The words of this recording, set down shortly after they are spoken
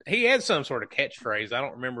he had some sort of catchphrase. I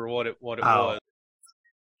don't remember what it Oh, was.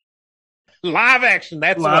 Live action.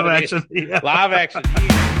 That's live what it is. action. Yeah. Live action.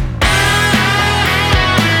 Yeah.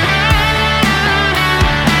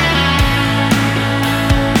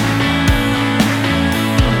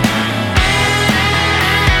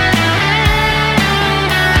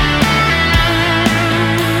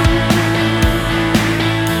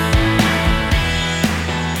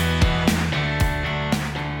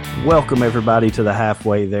 Welcome, everybody, to the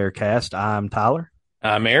Halfway There cast. I'm Tyler.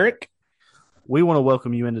 I'm Eric. We want to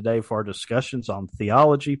welcome you in today for our discussions on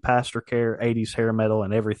theology, pastor care, 80s hair metal,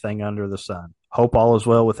 and everything under the sun. Hope all is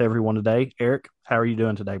well with everyone today. Eric, how are you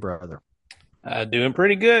doing today, brother? Doing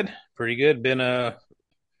pretty good. Pretty good. Been a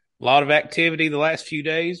lot of activity the last few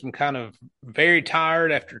days. I'm kind of very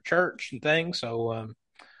tired after church and things. So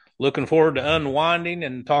looking forward to unwinding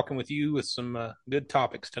and talking with you with some good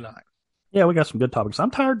topics tonight. Yeah, we got some good topics. I'm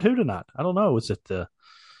tired too tonight. I don't know. Is it the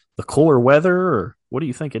cooler weather, or what do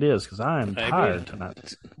you think it is? Because I am Maybe tired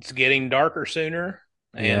tonight. it's getting darker sooner.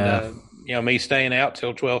 And, Yeah. me staying out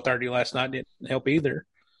till 12:30 last night didn't help either.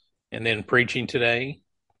 And then preaching today.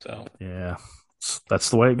 So, Yeah, that's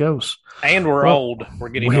the way it goes. and we're Well, old. We're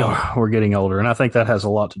getting old. we're getting older, and I think that has a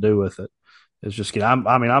lot to do with it. It's just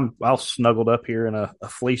I'm all snuggled up here in a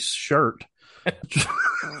fleece shirt,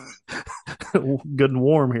 good and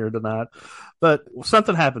warm here tonight. But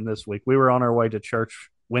something happened this week. We were on our way to church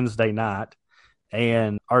Wednesday night,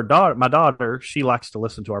 and my daughter, she likes to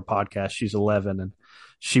listen to our podcast. She's 11, and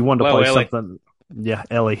she wanted to Hello, play Ellie. something. Yeah,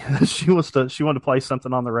 Ellie. She wanted to play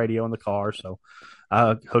something on the radio in the car, so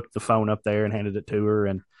I hooked the phone up there and handed it to her,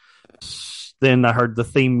 and then I heard the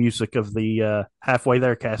theme music of the Halfway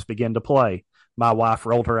There cast begin to play. My wife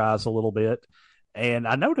rolled her eyes a little bit, and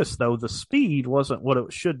I noticed though the speed wasn't what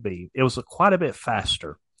it should be. It was quite a bit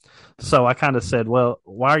faster. So I kind of said, "Well,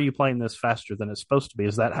 why are you playing this faster than it's supposed to be?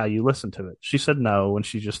 Is that how you listen to it?" She said no, and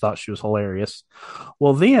she just thought she was hilarious.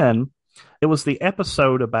 Well, then it was the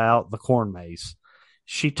episode about the corn maze.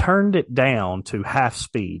 She turned it down to half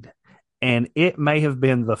speed, and it may have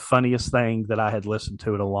been the funniest thing that I had listened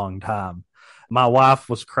to in a long time. My wife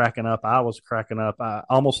was cracking up. I was cracking up. I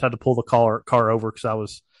almost had to pull the car over because I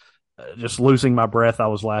was just losing my breath. I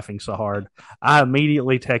was laughing so hard. I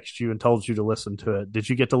immediately texted you and told you to listen to it. Did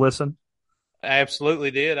you get to listen? I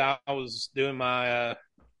absolutely did. I was doing my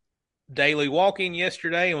daily walking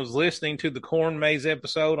yesterday and was listening to the corn maze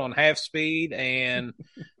episode on half speed and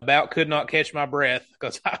about could not catch my breath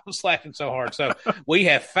because I was laughing so hard. So we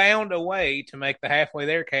have found a way to make the Halfway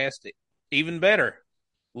There cast even better.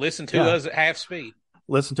 Listen to us at half speed.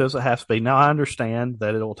 Listen to us at half speed. Now, I understand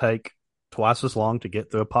that it'll take twice as long to get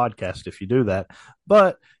through a podcast if you do that.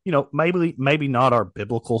 But, maybe not our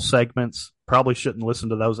biblical segments. Probably shouldn't listen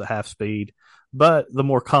to those at half speed. But the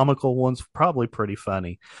more comical ones, probably pretty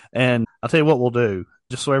funny. And I'll tell you what we'll do,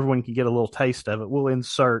 just so everyone can get a little taste of it. We'll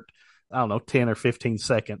insert, I don't know, 10 or 15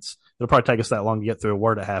 seconds. It'll probably take us that long to get through a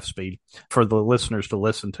word at half speed for the listeners to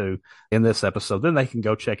listen to in this episode. Then they can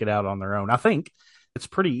go check it out on their own. I think it's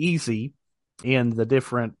pretty easy in the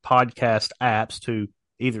different podcast apps to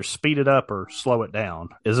either speed it up or slow it down,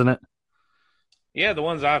 isn't it? Yeah, the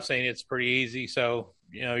ones I've seen, it's pretty easy. So,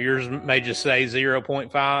 yours may just say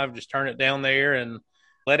 0.5. Just turn it down there and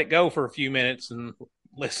let it go for a few minutes and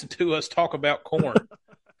listen to us talk about corn.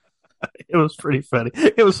 It was pretty funny.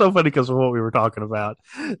 It was so funny because of what we were talking about.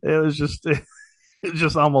 It was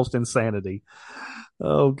just almost insanity.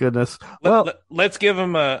 Oh, goodness. Well, let's give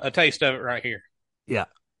them a taste of it right here. yeah.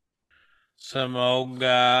 Some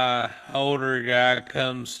older guy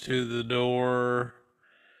comes to the door.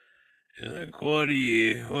 Like, what do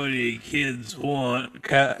you kids want?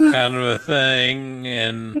 Kind of a thing.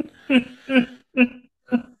 And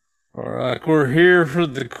we're here for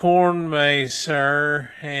the corn maze, sir.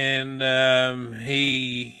 And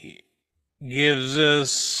he gives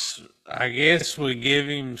us, I guess we give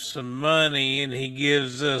him some money, and he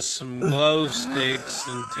gives us some glow sticks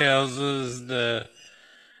and tells us to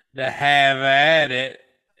have at it.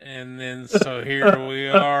 And then so here we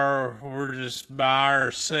are, we're just by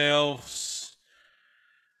ourselves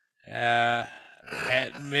at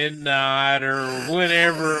midnight or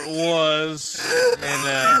whenever it was in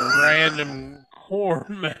a random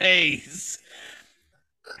corn maze.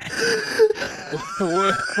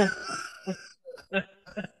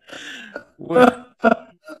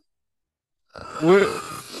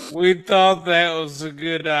 We thought that was a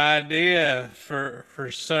good idea for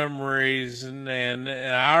some reason, and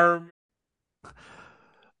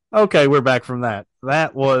Okay, we're back from that.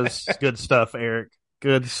 That was good stuff, Eric.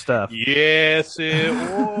 Good stuff. Yes, it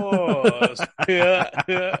was.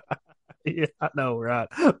 Yeah, I know, right?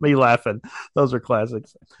 Me laughing. Those are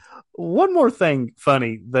classics. One more thing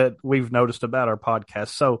funny that we've noticed about our podcast.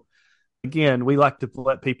 So again, we like to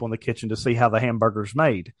let people in the kitchen to see how the hamburger's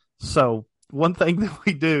made. So one thing that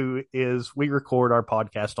we do is we record our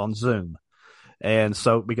podcast on Zoom. And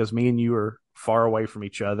so because me and you are far away from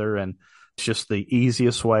each other, and it's just the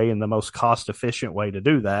easiest way and the most cost efficient way to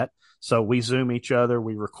do that. So we Zoom each other,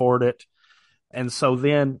 we record it, and so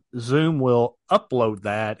then Zoom will upload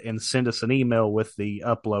that and send us an email with the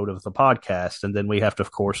upload of the podcast. And then we have to,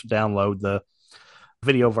 of course, download the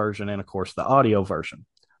video version and, of course, the audio version.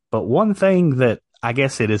 But one thing that I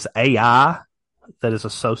guess it is AI that is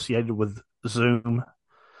associated with Zoom,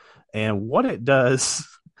 and what it does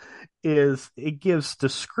is it gives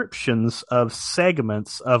descriptions of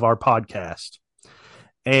segments of our podcast.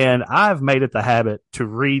 And I've made it the habit to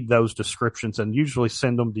read those descriptions and usually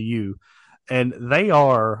send them to you, and they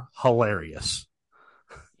are hilarious.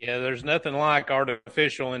 Yeah, there's nothing like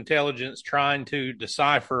artificial intelligence trying to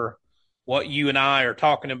decipher what you and I are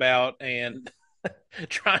talking about and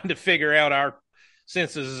trying to figure out our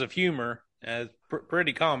senses of humor.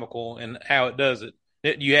 Pretty comical in how it does it.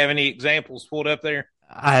 Do you have any examples pulled up there?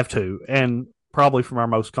 I have two, and probably from our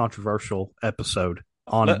most controversial episode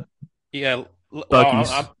on Yeah,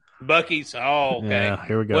 Bucky's. Bucky's. Oh, okay. Yeah,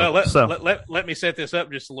 here we go. Well, let me set this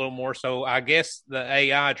up just a little more. So I guess the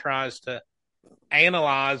AI tries to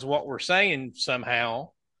analyze what we're saying somehow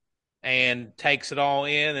and takes it all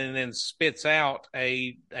in and then spits out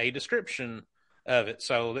a description of it.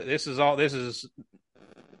 So this is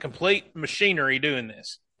complete machinery doing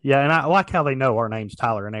this. Yeah, and I like how they know our names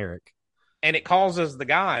Tyler and Eric. And it calls us the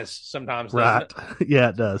guys sometimes, right? It? Yeah,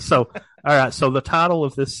 it does. So, all right. So the title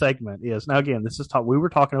of this segment is, now again, this is we were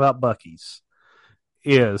talking about Bucky's,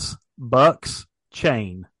 is Buck's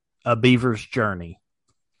Chain, a Beaver's Journey.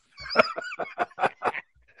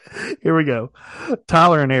 Here we go.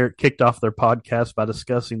 Tyler and Eric kicked off their podcast by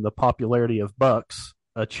discussing the popularity of Bucks,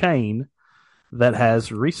 a chain that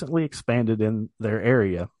has recently expanded in their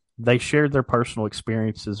area. They shared their personal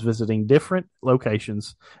experiences visiting different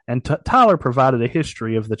locations, and Tyler provided a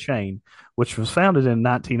history of the chain, which was founded in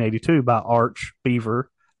 1982 by Arch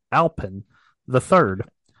Beaver Alpin III.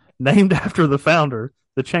 Named after the founder,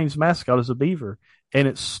 the chain's mascot is a beaver, and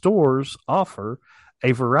its stores offer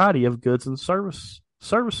a variety of goods and services.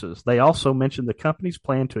 They also mentioned the company's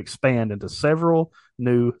plan to expand into several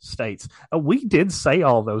new states. We did say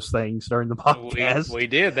all those things during the podcast. We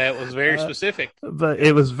did. That was very specific. But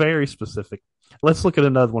it was very specific. Let's look at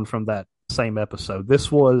another one from that same episode.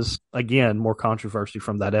 This was, again, more controversy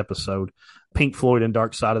from that episode. Pink Floyd and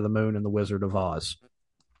Dark Side of the Moon and the Wizard of Oz.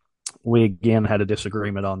 We, again, had a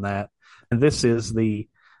disagreement on that. And this is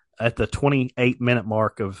at the 28-minute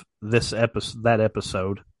mark of that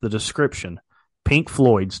episode, the description. Pink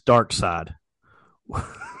Floyd's Dark Side.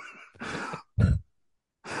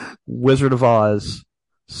 Wizard of Oz,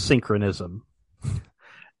 synchronism.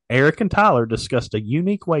 Eric and Tyler discussed a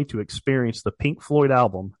unique way to experience the Pink Floyd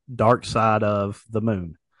album, Dark Side of the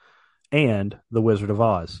Moon, and The Wizard of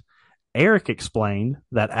Oz. Eric explained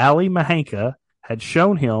that Ali Mahanka had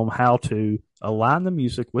shown him how to align the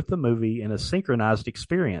music with the movie in a synchronized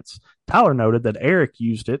experience. Tyler noted that Eric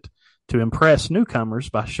used it to impress newcomers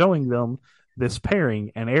by showing them this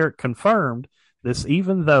pairing, and Eric confirmed this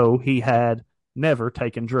even though he had never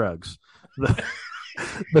taken drugs.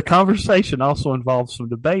 The conversation also involved some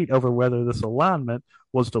debate over whether this alignment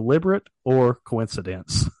was deliberate or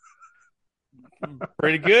coincidence.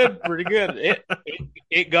 Pretty good.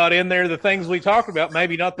 It got in there, the things we talked about,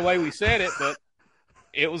 maybe not the way we said it, but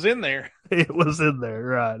it was in there. It was in there,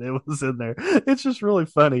 right? It was in there. It's just really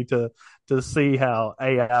funny to see how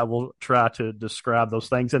AI will try to describe those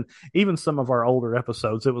things. And even some of our older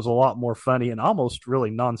episodes, it was a lot more funny and almost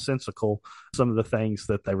really nonsensical, some of the things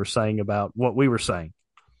that they were saying about what we were saying.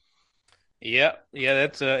 Yeah,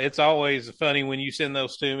 that's it's always funny when you send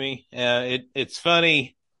those to me. It's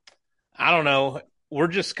funny. I don't know. We're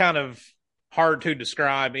just kind of hard to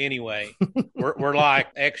describe anyway. we're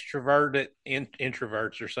like extroverted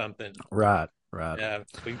introverts or something. Right.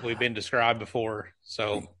 We've been described before.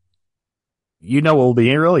 So, you know what will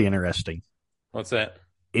be really interesting? What's that?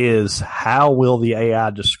 Is how will the AI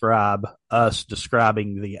describe us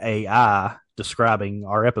describing the AI describing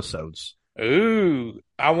our episodes? Ooh,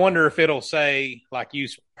 I wonder if it'll say, like,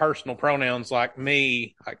 use personal pronouns like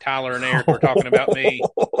me, like Tyler and Eric were talking about me.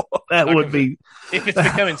 That like would be if it's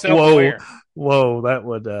becoming self-aware. Whoa, that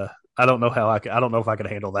would. I don't know I don't know if I could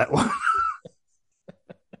handle that one.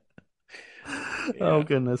 Yeah. Oh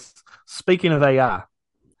goodness! Speaking of AI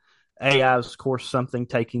is of course something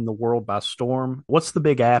taking the world by storm. What's the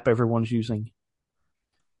big app everyone's using?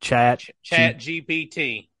 Chat Chat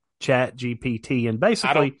GPT. Chat GPT, and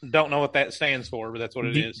I don't basically, don't know what that stands for, but that's what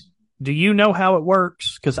it do, is. do you know how it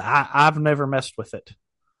works? Because I've never messed with it.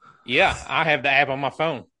 Yeah, I have the app on my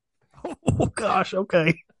phone. Oh gosh,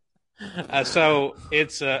 okay. So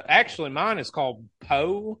it's actually mine is called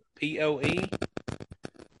Poe, Poe.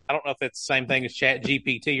 I don't know if that's the same thing as Chat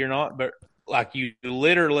GPT or not, but like you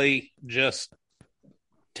literally just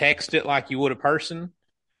text it like you would a person,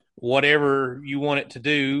 whatever you want it to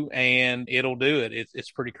do, and it'll do it.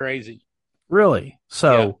 It's pretty crazy. Really? Yeah.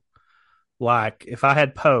 So, like, if I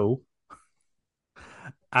had Poe,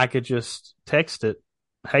 I could just text it,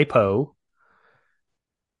 "Hey Poe,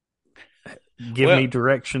 give Well, me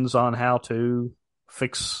directions on how to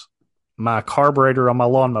fix my carburetor on my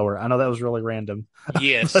lawnmower." I know that was really random, but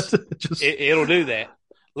yes, just it'll do that.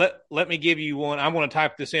 Let me give you one. I'm going to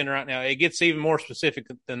type this in right now. It gets even more specific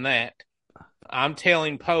than that. I'm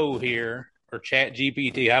telling Poe here or Chat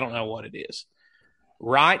GPT, I don't know what it is.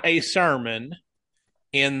 Write a sermon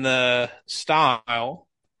in the style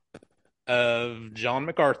of John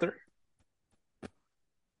MacArthur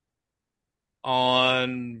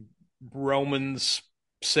on Romans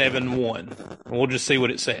 7:1. We'll just see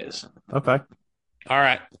what it says. okay. All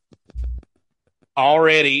right.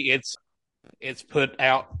 Already it's put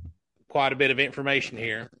out quite a bit of information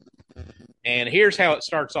here. And here's how it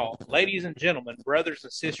starts off. Ladies and gentlemen, brothers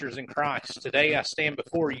and sisters in Christ, today I stand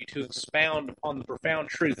before you to expound upon the profound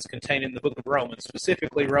truths contained in the book of Romans,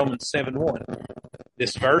 specifically Romans 7:1.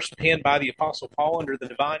 This verse, penned by the Apostle Paul under the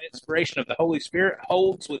divine inspiration of the Holy Spirit,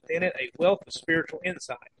 holds within it a wealth of spiritual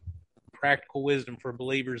insight, practical wisdom for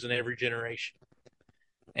believers in every generation.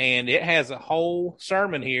 And it has a whole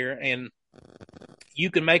sermon here, and you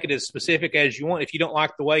can make it as specific as you want. If you don't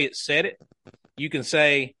like the way it said it, you can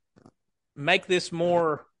say, make this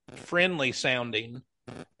more friendly sounding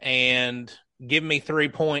and give me 3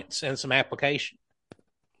 points and some application.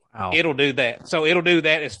 Wow. It'll do that. So it'll do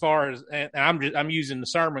that as far as, and I'm using the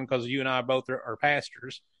sermon because you and I both are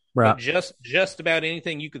pastors, but Right. just about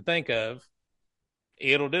anything you could think of,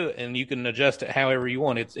 it'll do it, and you can adjust it however you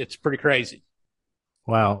want. It's pretty crazy.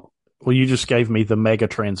 Wow. Well, you just gave me the mega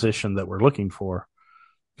transition that we're looking for.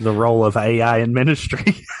 The role of AI in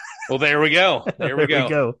ministry. Well, there we go. There we we go.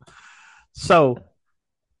 go. So,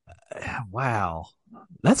 wow.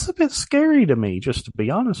 That's a bit scary to me, just to be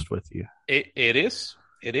honest with you. It is.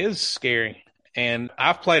 It is scary. And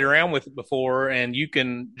I've played around with it before, and you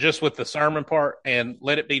can just with the sermon part, and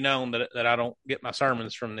let it be known that I don't get my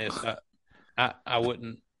sermons from this. I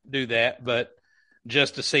wouldn't do that, but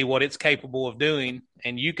just to see what it's capable of doing,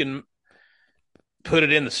 and you can put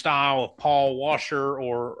it in the style of Paul Washer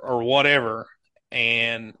or whatever,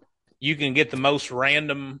 and you can get the most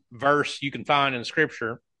random verse you can find in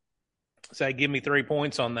Scripture. Say, give me 3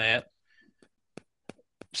 points on that.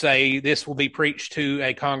 Say this will be preached to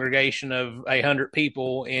a congregation of 100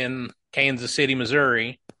 people in Kansas City,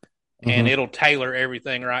 Missouri, and it'll tailor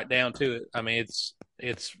everything right down to it. I mean,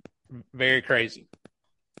 it's very crazy.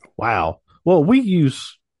 Wow. Well, we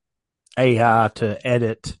use AI to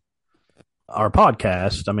edit our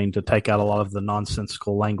podcast. I mean, to take out a lot of the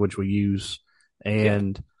nonsensical language we use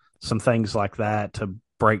and some things like that to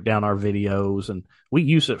break down our videos. And we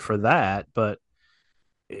use it for that, but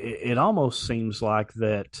it almost seems like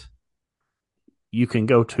that you can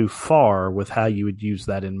go too far with how you would use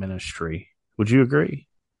that in ministry. Would you agree?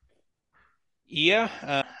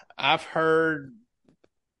 Yeah, I've heard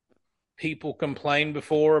people complain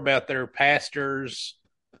before about their pastors,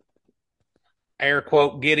 air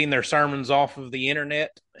quote, getting their sermons off of the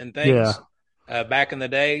internet and Yeah. things. Back in the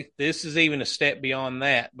day, this is even a step beyond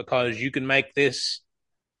that because you can make this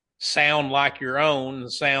sound like your own,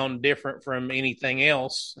 sound different from anything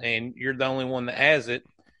else, and you're the only one that has it.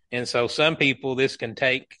 And so some people, this can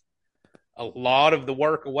take a lot of the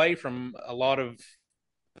work away from a lot of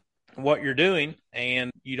what you're doing,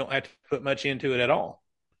 and you don't have to put much into it at all.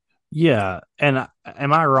 Yeah. And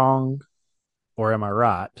am I wrong or am I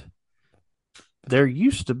right? There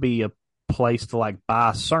used to be a place to like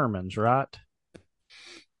buy sermons, right?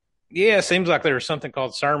 Yeah, it seems like there was something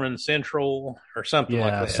called Sermon Central or something like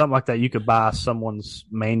Yeah, that. something like that. You could buy someone's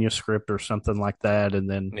manuscript or something like that and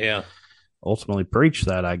then Yeah. ultimately preach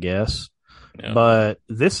that, I guess. Yeah. But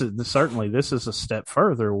this is a step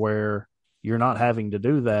further where you're not having to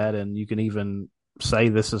do that, and you can even say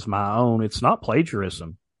this is my own. It's not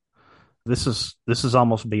plagiarism. This is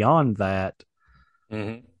almost beyond that,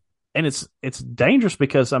 Mm-hmm. and it's dangerous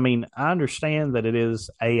because I mean I understand that it is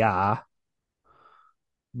AI,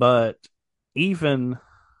 but even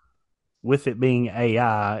with it being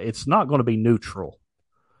AI, it's not going to be neutral.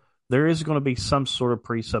 There is going to be some sort of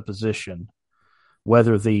presupposition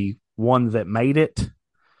whether the one that made it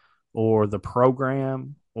or the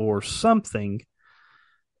program or something,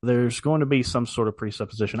 there's going to be some sort of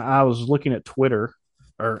presupposition. I was looking at Twitter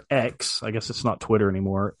or X. I guess it's not Twitter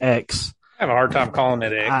anymore. X. I have a hard time calling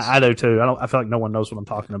it X. I do too. I feel like no one knows what I'm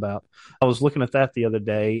talking about. I was looking at that the other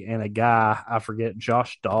day, and a guy, I forget,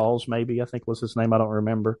 Josh Dawes, maybe I think was his name. I don't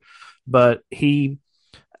remember, but he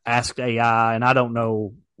asked AI, and I don't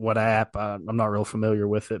know what app. I'm not real familiar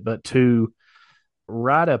with it, but to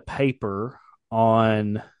write a paper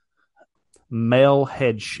on male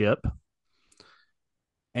headship.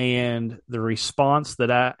 And the response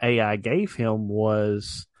that AI gave him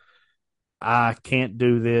was, I can't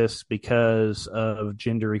do this because of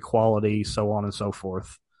gender equality, so on and so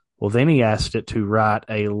forth. Well, then he asked it to write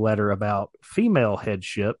a letter about female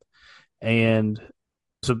headship, and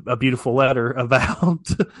it's a beautiful letter about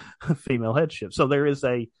female headship. So there is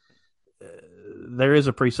a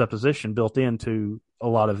presupposition built into a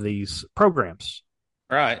lot of these programs.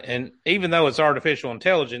 Right. And even though it's artificial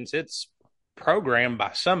intelligence, it's programmed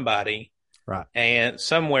by somebody. Right. And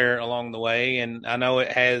somewhere along the way, and I know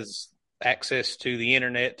it has access to the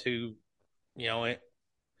internet to,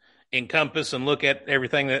 encompass and look at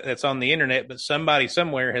everything that's on the internet, but somebody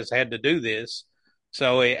somewhere has had to do this.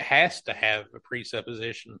 So it has to have a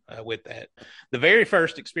presupposition with that. The very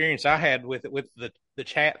first experience I had with it, with the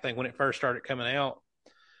chat thing when it first started coming out,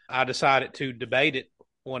 I decided to debate it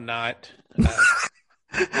one night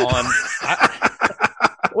on.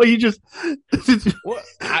 Well, you just. I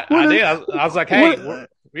did. I was like, hey,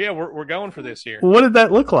 we're going for this here. What did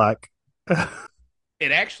that look like?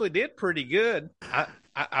 It actually did pretty good.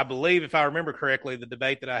 I believe, if I remember correctly, the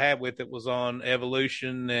debate that I had with it was on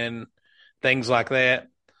evolution and things like that.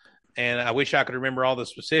 And I wish I could remember all the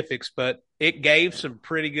specifics, but it gave some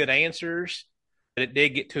pretty good answers. But it did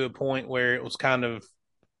get to a point where it was kind of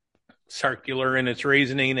circular in its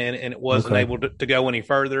reasoning, and it wasn't able to go any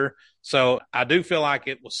further. So I do feel like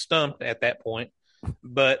it was stumped at that point.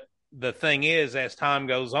 But the thing is, as time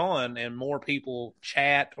goes on and more people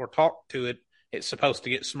chat or talk to it, it's supposed to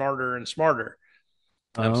get smarter and smarter.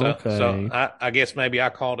 So I guess maybe I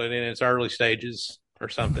called it in its early stages or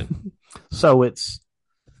something. So it's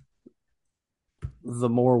the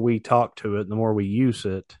more we talk to it, the more we use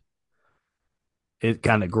it, it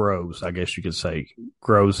kind of grows, I guess you could say,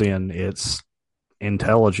 grows in its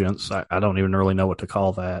intelligence. I don't even really know what to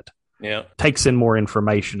call that. Yeah. Takes in more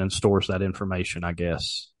information and stores that information, I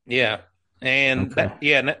guess. Yeah. And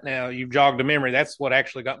now you've jogged a memory. That's what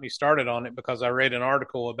actually got me started on it, because I read an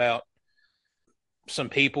article about some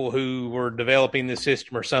people who were developing this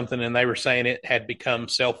system or something, and they were saying it had become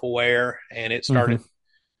self-aware, and it started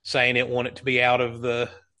saying it wanted to be out of the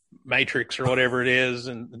matrix or whatever it is,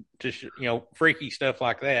 and just, freaky stuff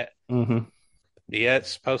like that. Mm-hmm. Yeah,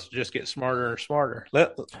 it's supposed to just get smarter and smarter.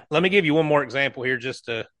 Let me give you one more example here, just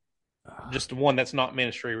one that's not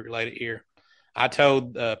ministry related here. I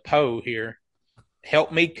told Poe here,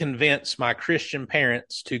 help me convince my Christian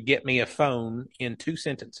parents to get me a phone in 2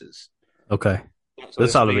 sentences. Okay. So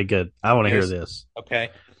this ought to be good. I want to hear this.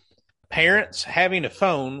 Okay. Parents, having a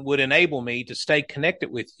phone would enable me to stay connected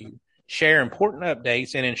with you, share important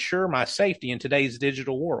updates, and ensure my safety in today's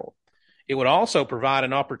digital world. It would also provide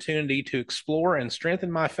an opportunity to explore and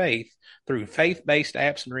strengthen my faith through faith-based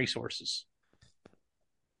apps and resources.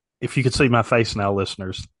 If you could see my face now,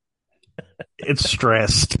 listeners, it's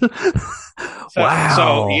stressed.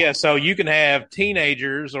 Wow. So you can have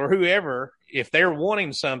teenagers or whoever, if they're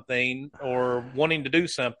wanting something or wanting to do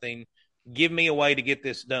something, give me a way to get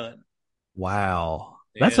this done. Wow.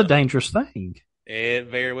 That's a dangerous thing. It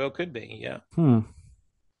very well could be, yeah.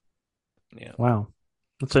 Yeah. Wow.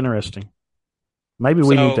 That's interesting. Maybe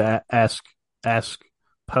we need to ask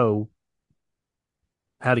Poe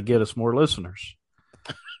how to get us more listeners.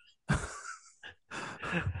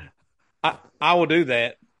 I will do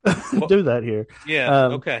that. Do that here. Yeah.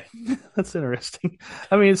 Okay. That's interesting.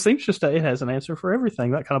 I mean, it seems it has an answer for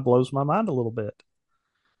everything. That kind of blows my mind a little bit.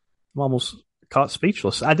 I'm almost caught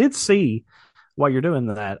speechless. I did see, while you're doing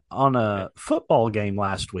that, on a football game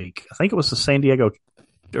last week, I think it was the San Diego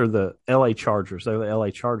or the LA Chargers. They're the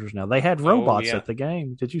LA Chargers now. They had robots at the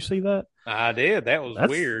game. Did you see that? I did. That was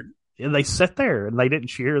weird. And they sat there and they didn't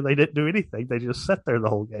cheer. They didn't do anything. They just sat there the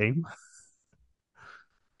whole game.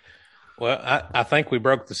 Well, I think we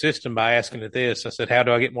broke the system by asking it this. I said, how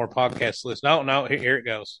do I get more podcasts listened? No, here it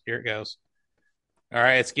goes. Here it goes. All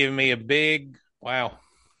right, it's giving me a big, wow.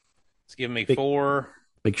 It's giving me 4.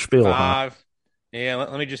 Big spiel, 5. Huh? Yeah,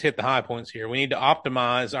 let me just hit the high points here. We need to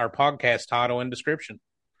optimize our podcast title and description.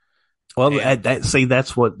 Well,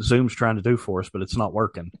 that's what Zoom's trying to do for us, but it's not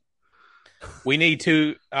working. We need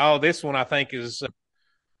to. Oh, this one I think is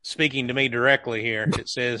speaking to me directly here. It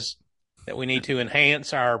says that we need to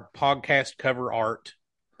enhance our podcast cover art.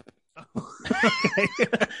 Okay.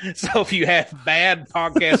 So if you have bad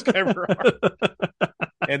podcast cover art,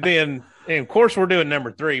 and of course we're doing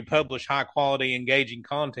number 3, publish high quality, engaging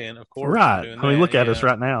content. Of course we're Right. doing I mean, that. look at us Yeah,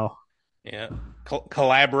 right now. yeah.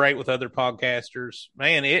 Collaborate with other podcasters.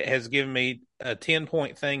 Man, it has given me a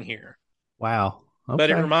 10-point thing here. Wow. But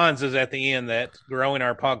it Okay. reminds us at the end that growing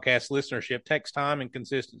our podcast listenership takes time and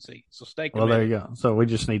consistency. So stay Well, there you committed. go. So we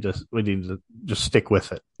need to just stick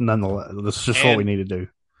with it. Nonetheless, that's just what we and need to do.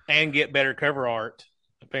 and get better cover art,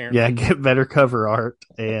 Yeah, apparently. get better cover art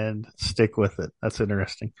and stick with it. That's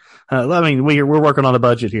interesting. I mean, we're working on a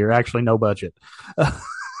budget here. Actually, no budget.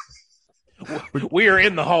 we're, We are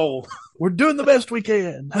in the hole. we're doing the best we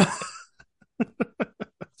can.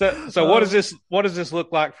 So what does this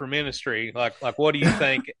look like for ministry? Like what do you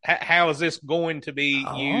think? How is this going to be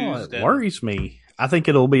Oh, used? it worries me. I think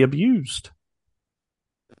it'll be abused.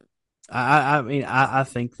 I mean, I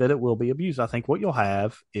think that it will be abused. I think what you'll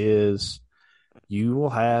have is you will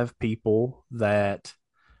have people that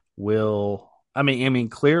will. I mean,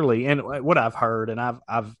 clearly, and what I've heard, and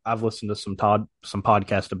I've listened to some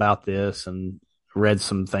podcast about this, and read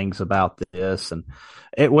some things about this, and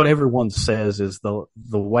what everyone says is the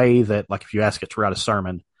way that, like, if you ask it to write a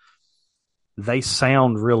sermon, they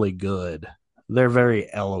sound really good. They're very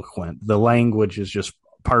eloquent. The language is just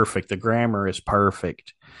perfect. The grammar is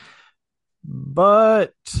perfect,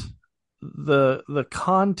 but the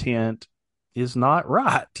content is not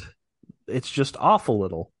right. It's just off a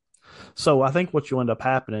little. So I think what you end up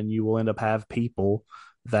happening, you will end up have people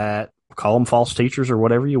that call them false teachers or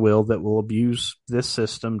whatever you will, that will abuse this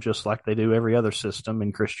system just like they do every other system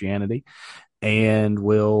in Christianity, and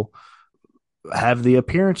will have the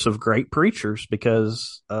appearance of great preachers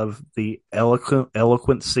because of the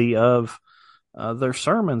eloquency of their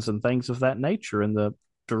sermons and things of that nature, and the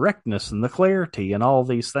directness and the clarity and all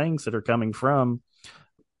these things that are coming from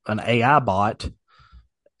an AI bot.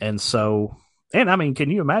 And so, and I mean, can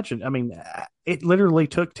you imagine? I mean, it literally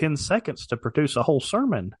took 10 seconds to produce a whole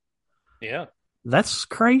sermon. Yeah. That's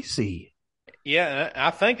crazy. Yeah,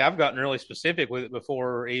 I think I've gotten really specific with it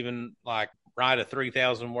before, even like write a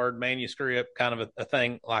 3,000 word manuscript, kind of a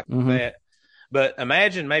thing like Mm-hmm. that. But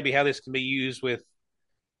imagine maybe how this can be used with.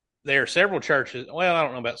 There are several churches. Well, I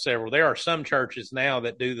don't know about several. There are some churches now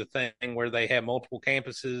that do the thing where they have multiple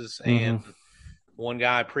campuses and Mm-hmm. one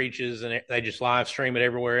guy preaches and they just live stream it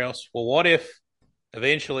everywhere else. Well, what if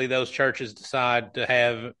eventually those churches decide to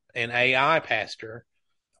have an AI pastor,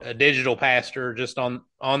 a digital pastor, just on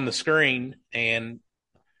the screen, and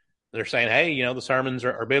they're saying, "Hey, the sermons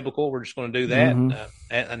are biblical. We're just going to do that,"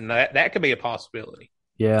 Mm-hmm. and that could be a possibility.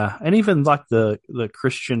 Yeah. And even like the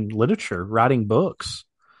Christian literature, writing books.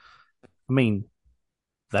 I mean,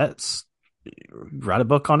 that's write a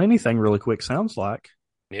book on anything really quick, sounds like.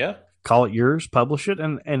 Yeah. Call it yours, publish it,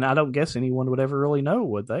 and I don't guess anyone would ever really know,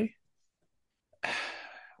 would they?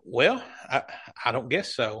 Well, I don't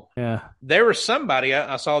guess so. Yeah. There was somebody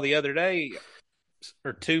I saw the other day,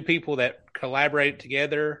 or two people that collaborated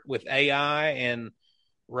together with AI and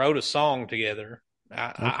wrote a song together.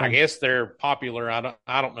 I Okay. guess they're popular.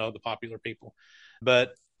 I don't know the popular people,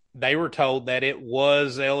 but they were told that it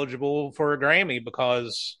was eligible for a Grammy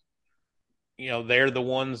because they're the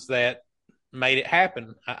ones that made it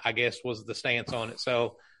happen. I guess was the stance on it.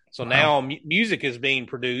 So Wow. now music is being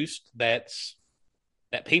produced that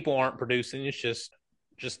people aren't producing. It's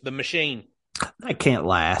just the machine. That can't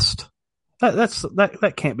last.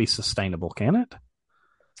 That can't be sustainable, can it?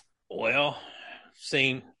 Well,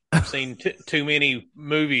 seen seen too many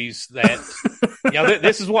movies that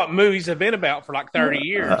this is what movies have been about for like 30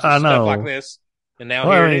 years, is I stuff like know. this, and now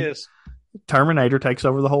Well, here I it mean, is. Terminator takes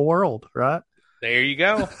over the whole world, right? There you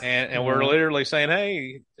go. And we're Uh, literally saying,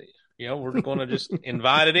 hey, we're going to just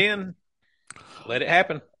invite it in, let it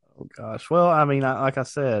happen. oh gosh. Well, I mean, like I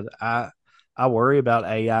said, I worry about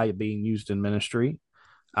AI being used in ministry.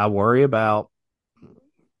 I worry about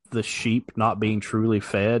the sheep not being truly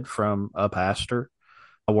fed from a pastor.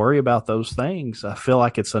 I worry about those things. I feel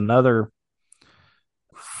like it's another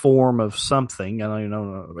form of something. I don't even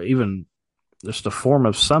know, even just a form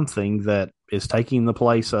of something that is taking the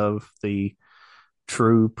place of the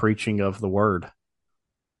true preaching of the word.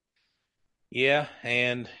 Yeah,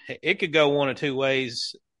 and it could go one of two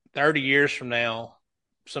ways. 30 years from now,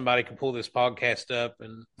 somebody could pull this podcast up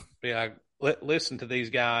and be like, listen to these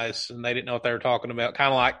guys, and they didn't know what they were talking about.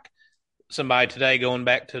 Kind of like somebody today going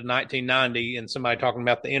back to 1990 and somebody talking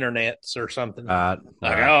about the internets or something. Right,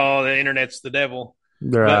 Like, right. oh, the internet's the devil.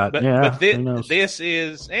 Right. But Yeah. Who knows? this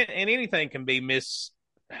is, and anything can be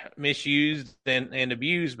misused and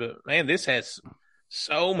abused, but man, this has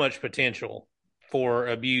so much potential for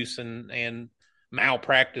abuse and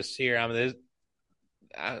malpractice here. I mean,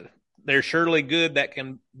 there's surely good that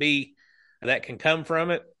can come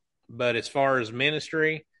from it, but as far as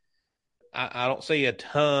ministry, I don't see a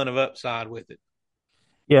ton of upside with it.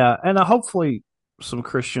 Yeah, and hopefully some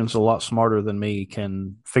Christians a lot smarter than me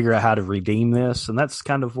can figure out how to redeem this, and that's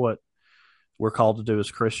kind of what we're called to do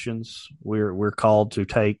as Christians. We're called to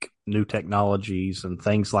take new technologies and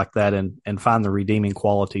things like that and find the redeeming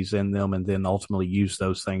qualities in them, and then ultimately use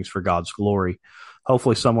those things for God's glory.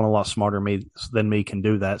 Hopefully, someone a lot smarter than me can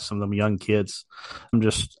do that. Some of them young kids,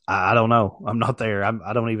 I don't know. I'm not there.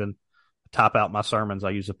 I don't even type out my sermons.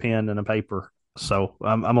 I use a pen and a paper, so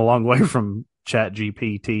I'm a long way from Chat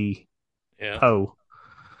GPT. Yeah. Oh,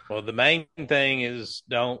 Well, the main thing is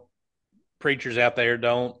don't preachers out there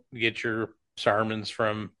don't get your sermons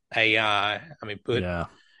from AI. I mean, yeah,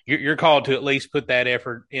 you're called to at least put that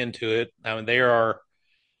effort into it. I mean,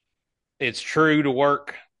 it's true to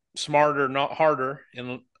work smarter, not harder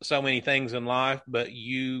in so many things in life, but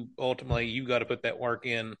you got to put that work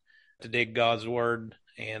in to dig God's word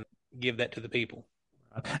and give that to the people.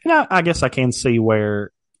 and I guess I can see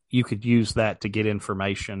where you could use that to get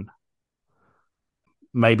information,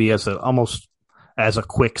 maybe as almost as a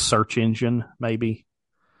quick search engine, maybe.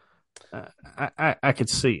 I could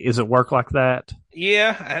see. Is it work like that?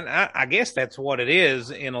 Yeah, and I guess that's what it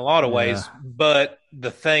is in a lot of Yeah. ways. But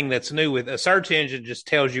the thing that's new with a search engine just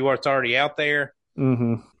tells you what's already out there.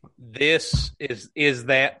 Mm-hmm. This is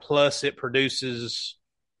that plus it produces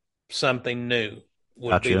something new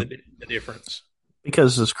would be Gotcha. the difference.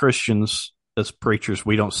 Because as Christians, as preachers,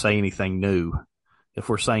 we don't say anything new. If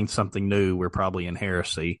we're saying something new, we're probably in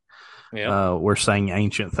heresy. Yeah. We're saying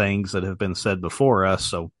ancient things that have been said before us.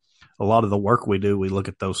 So a lot of the work we do, we look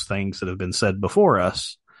at those things that have been said before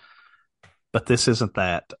us. But this isn't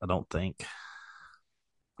that, I don't think.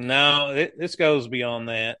 No, this goes beyond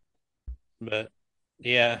that. But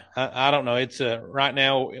yeah, I don't know. It's right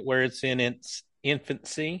now where it's in its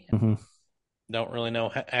infancy. Mm-hmm. Don't really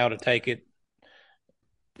know how to take it.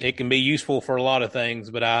 It can be useful for a lot of things,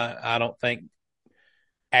 but I don't think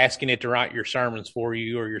asking it to write your sermons for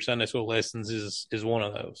you or your Sunday school lessons is one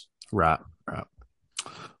of those. Right, right.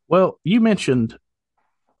 Well, you mentioned,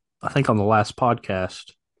 I think on the last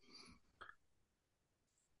podcast,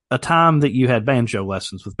 a time that you had banjo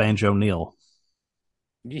lessons with Banjo Neal.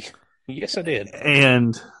 Yes, I did.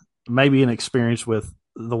 And maybe an experience with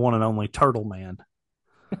the one and only Turtle Man.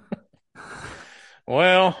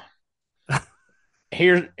 Well,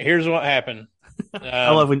 here's what happened. I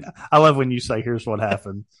love when you say here's what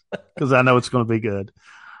happened, because I know it's going to be good.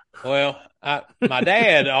 Well, my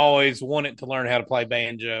dad always wanted to learn how to play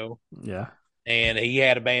banjo, Yeah. and he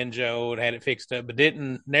had a banjo and had it fixed up, but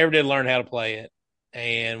never did learn how to play it.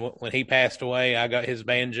 And when he passed away, I got his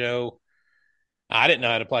banjo. I didn't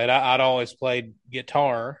know how to play it. I'd always played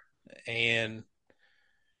guitar, and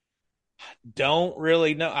don't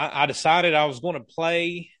really know. I decided I was going to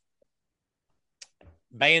play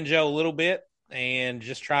banjo a little bit and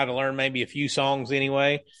just try to learn maybe a few songs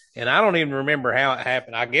anyway. And I don't even remember how it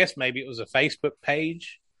happened. I guess maybe it was a Facebook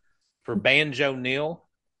page for Banjo Neal.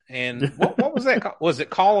 And what was that? Was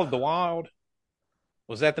it Call of the Wild?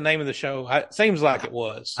 Was that the name of the show? It seems like it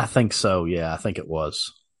was. I think so. Yeah, I think it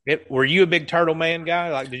was. Were you a big Turtle Man guy?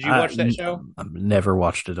 Like, did you watch that show? I've never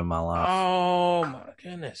watched it in my life. Oh my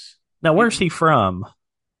goodness! Now, where's he from?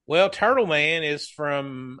 Well, Turtle Man is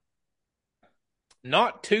from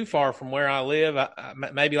not too far from where I live,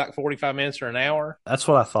 maybe like 45 minutes or an hour. That's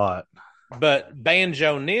what I thought. But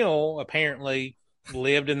Banjo Neal apparently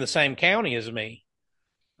lived in the same county as me.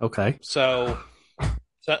 Okay. So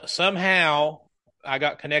somehow I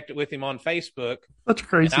got connected with him on Facebook. That's a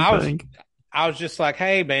crazy thing. I was just like,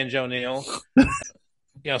 hey, Banjo Neal,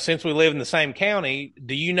 since we live in the same county,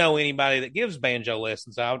 do you know anybody that gives banjo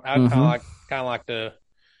lessons? I'd kind of like to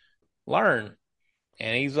learn.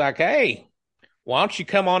 And he's like, hey, why don't you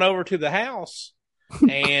come on over to the house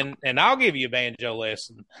and I'll give you a banjo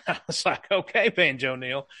lesson. I was like, okay, Banjo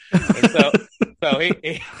Neal. And so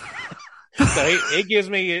he gives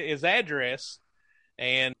me his address,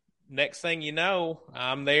 and next thing you know,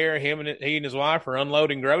 I'm there. He and his wife are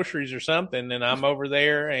unloading groceries or something, and I'm over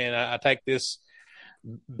there, and I take this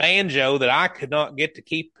banjo that I could not get to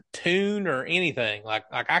keep tune or anything. Like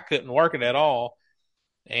I couldn't work it at all.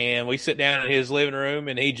 And we sit down in his living room,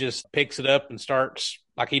 and he just picks it up and starts,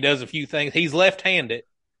 like, he does a few things. He's left-handed.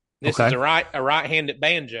 This is a right-handed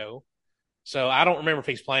banjo, So I don't remember if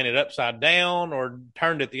he's playing it upside down or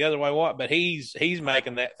turned it the other way, what, but he's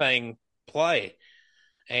making that thing play.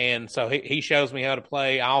 And so he shows me how to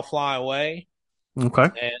play I'll Fly Away, Okay.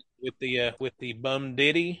 and with the bum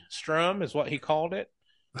ditty strum is what he called it.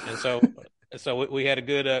 And so we had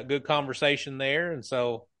a good conversation there. And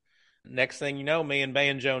so next thing you know, me and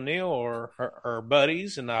Banjo Neal are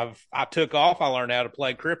buddies, and I took off. I learned how to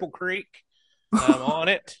play Cripple Creek on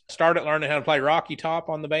it. Started learning how to play Rocky Top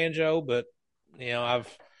on the banjo, but I've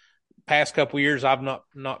past couple years I've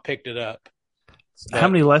not picked it up. How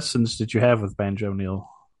But many lessons did you have with Banjo Neal?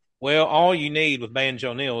 well, all you need with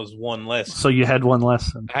Banjo Neal is one lesson. So you had one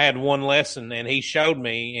lesson. I had one lesson, and he showed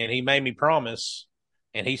me, and he made me promise,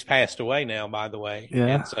 and he's passed away now, by the way. Yeah,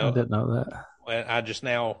 And so I didn't know that. I just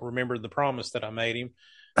now remembered the promise that I made him,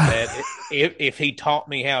 that if he taught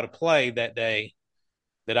me how to play that day,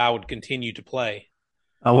 that I would continue to play.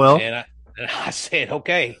 Oh well, And I said,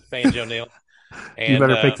 okay, Banjo Neal. And you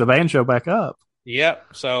better pick the banjo back up. Yep.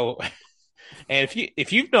 So, and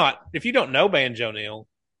if you don't know Banjo Neal,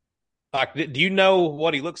 like, do you know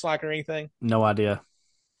what he looks like or anything? No idea.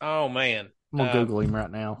 Oh man, I'm gonna Google him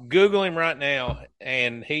right now. Google him right now,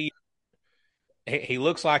 and he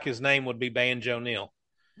looks like his name would be Banjo Neal.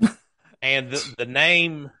 And the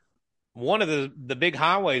name, one of the big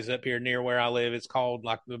highways up here near where I live, it's called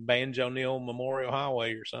like the Banjo Neal Memorial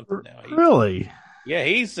Highway or something. Now, Really? Yeah,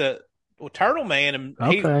 he's Turtle Man, and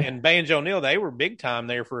Okay. and Banjo Neal, they were big time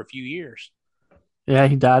there for a few years. Yeah,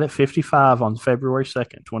 he died at 55 on February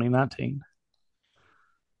 2nd, 2019.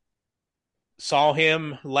 Saw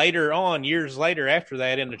him later on, years later after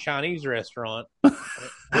that, in a Chinese restaurant.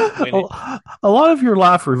 When A lot of your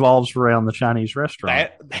life revolves around the Chinese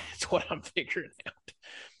restaurant. that's what I'm figuring out.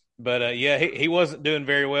 But yeah, he wasn't doing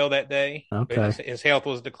very well that day. Okay. His health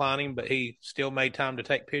was declining, but he still made time to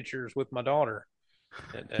take pictures with my daughter.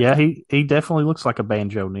 Yeah, he definitely looks like a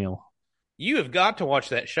Banjo Neal. You have got to watch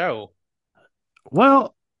that show.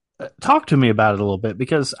 Well, talk to me about it a little bit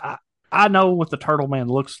because I know what the Turtle Man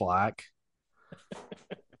looks like.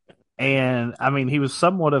 And I mean, he was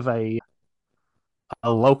somewhat of a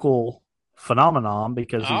local phenomenon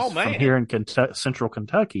because Oh he's from man, here in central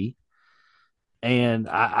Kentucky. And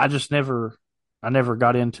I just I never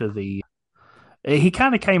got into the. He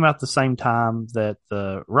kind of came out the same time that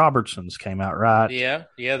the Robertsons came out, right? yeah.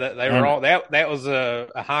 They were all that was a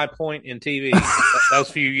high point in TV those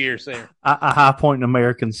few years there. A high point in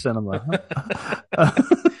American cinema.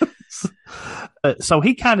 So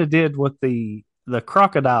he kind of did what the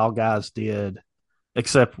crocodile guys did,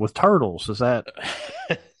 except with turtles. Is that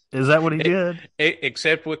what he did?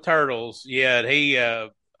 Except with turtles, yeah.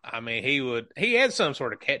 I mean, he had some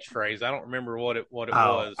sort of catchphrase. I don't remember what it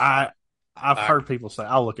was. I've heard people say,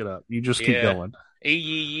 I'll look it up. You just keep going.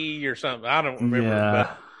 E or something. I don't remember.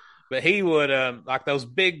 Yeah. But he would, like those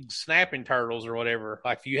big snapping turtles or whatever.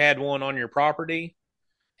 Like if you had one on your property,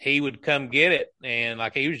 he would come get it. And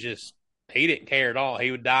like he didn't care at all.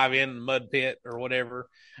 He would dive in the mud pit or whatever.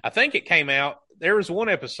 I think it came out. There was one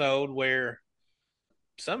episode where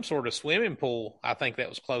some sort of swimming pool, I think that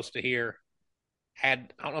was close to here, I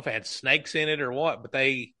don't know if it had snakes in it or what, but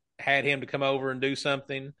they had him to come over and do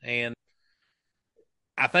something. And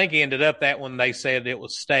I think he ended up that one, they said it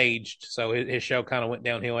was staged. So his show kind of went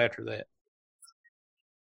downhill after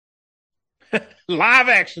that. Live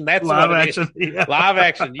action. That's live what action. Yeah. Live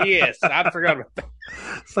action. Yes. I forgot about that.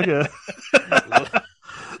 It's like a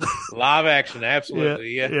live action.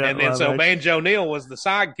 Absolutely. Yeah. And then so action. Banjo Neal was the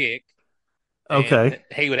sidekick. Okay.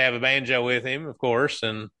 He would have a banjo with him, of course.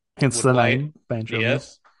 And hence the name Banjo Neal.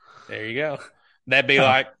 Yes. There you go. That'd be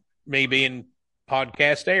like me being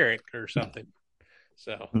Podcast Eric or something.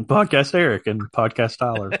 So Podcast Eric and Podcast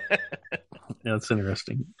Tyler. Yeah, that's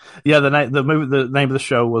interesting. Yeah, the name of the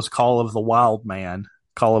show was Call of the Wild Man.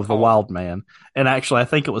 Call of the Wild Man. And actually I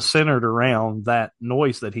think it was centered around that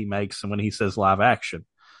noise that he makes, and when he says live action,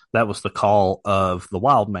 that was the Call of the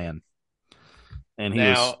Wild Man. And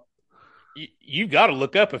you've got to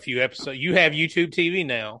look up a few episodes. You have YouTube TV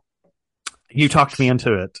now. You talked me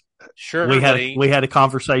into it. Sure. We had a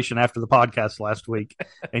conversation after the podcast last week,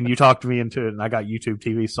 and you talked me into it, and I got YouTube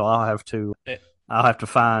TV, so I'll have to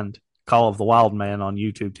find Call of the Wild Man on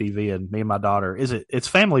YouTube TV, and me and my daughter. It's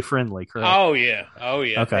family friendly, correct? Oh yeah.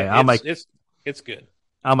 Okay, it's good.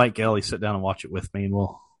 I'll make Ellie sit down and watch it with me, and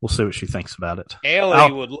we'll see what she thinks about it.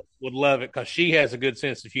 Ellie would love it because she has a good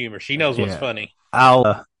sense of humor. She knows what's funny.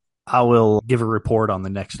 I will give a report on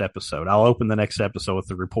the next episode. I'll open the next episode with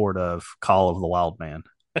the report of Call of the Wild Man.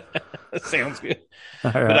 Sounds good.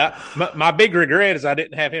 Right. But my big regret is I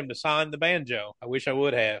didn't have him to sign the banjo. I wish I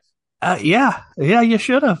would have. Yeah, you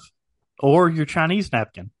should have. Or your Chinese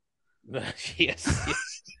napkin. Yes,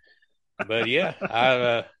 yes. But yeah,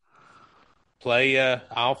 I play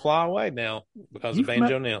I'll Fly Away now because of You've met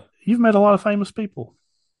Banjo Neal. you've met a lot of famous people.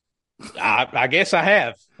 I guess I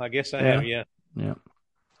have. I guess I have, Yeah, yeah.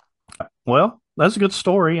 yeah. Well, that's a good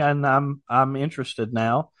story, and I'm interested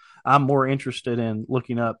now. I'm more interested in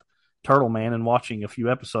looking up Turtle Man and watching a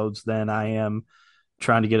few episodes than I am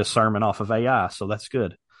trying to get a sermon off of AI. So that's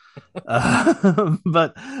good.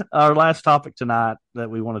 But our last topic tonight that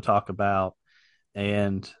we want to talk about,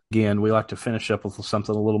 and again, we like to finish up with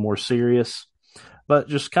something a little more serious, but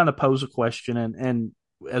just kind of pose a question. And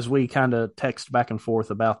as we kind of text back and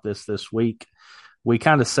forth about this week, we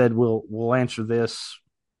kind of said we'll answer this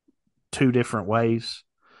two different ways.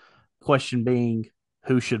 Question being,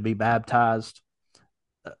 who should be baptized?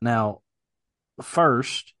 Now,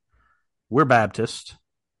 first, we're Baptist,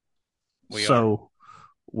 We are. so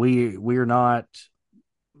we're not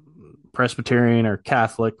Presbyterian or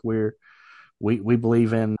Catholic. We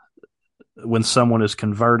believe in when someone is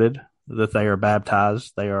converted that they are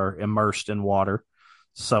baptized, they are immersed in water.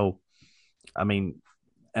 So, I mean,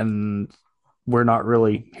 and we're not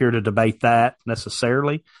really here to debate that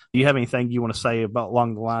necessarily. Do you have anything you want to say about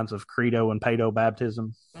along the lines of credo and pedo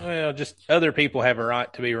baptism? Well, just other people have a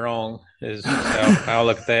right to be wrong is how I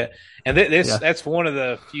look at that. And this Yeah. that's one of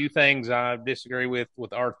the few things I disagree with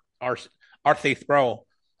R.C. Sproul.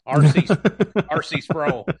 R.C. R.C.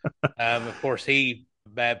 Sproul. Of course, he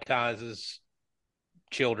baptizes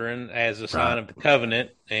children as a sign Right. of the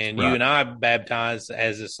covenant, and you Right. and I baptize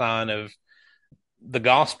as a sign of the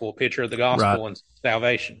gospel, picture of the Right. gospel and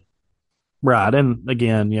salvation. Right. And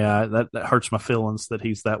again, yeah, that hurts my feelings that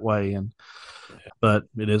he's that way. And but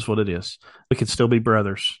it is what it is. We can still be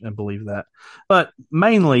brothers and believe that. But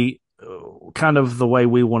mainly, kind of the way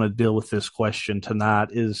we want to deal with this question tonight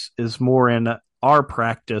is more in our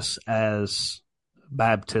practice as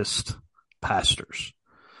Baptist pastors.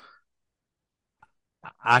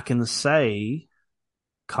 I can say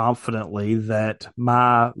confidently that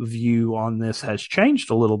my view on this has changed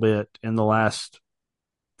a little bit in the last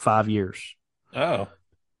 5 years. Oh,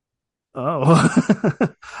 Oh,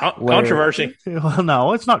 where? controversy. Well,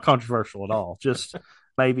 no, it's not controversial at all. Just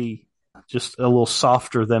maybe just a little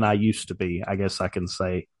softer than I used to be. I guess I can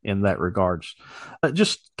say in that regards.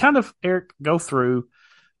 Just kind of, Eric, go through.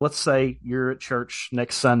 Let's say you're at church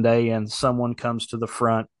next Sunday and someone comes to the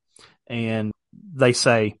front and they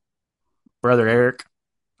say, "Brother Eric,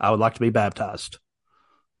 I would like to be baptized."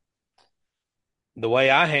 The way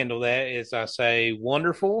I handle that is I say,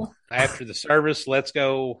 "Wonderful." After the service, let's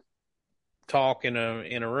go talk in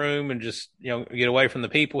a room and just get away from the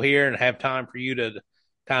people here and have time for you to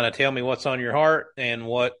kind of tell me what's on your heart and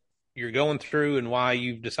what you're going through and why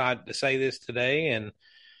you've decided to say this today, and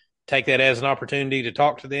take that as an opportunity to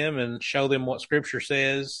talk to them and show them what Scripture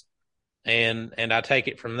says, and I take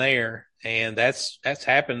it from there. And that's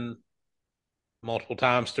happened multiple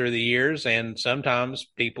times through the years, and sometimes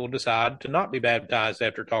people decide to not be baptized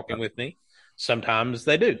after talking with me. Sometimes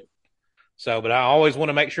they do. So, but I always want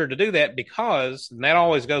to make sure to do that, because and that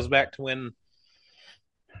always goes back to when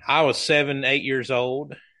I was 7, 8 years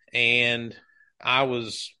old, and I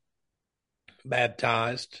was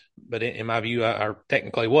baptized. But in my view, I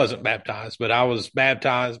technically wasn't baptized, but I was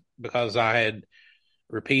baptized because I had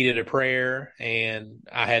repeated a prayer, and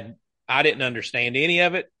I didn't understand any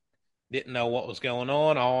of it, didn't know what was going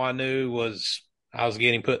on. All I knew was I was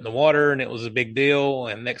getting put in the water, and it was a big deal.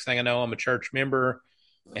 And next thing I know, I'm a church member,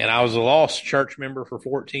 and I was a lost church member for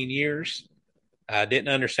 14 years. I didn't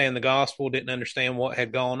understand the gospel, didn't understand what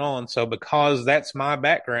had gone on. So because that's my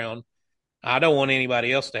background, I don't want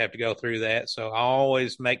anybody else to have to go through that. So I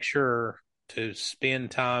always make sure to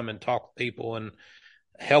spend time and talk to people and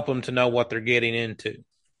help them to know what they're getting into.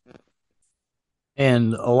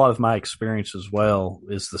 And a lot of my experience as well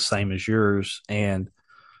is the same as yours, and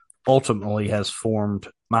ultimately has formed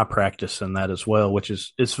my practice in that as well, which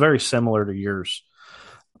is it's very similar to yours.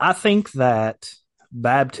 I think that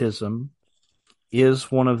baptism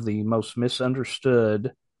is one of the most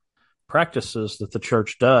misunderstood practices that the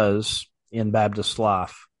church does in Baptist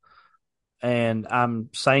life. And I'm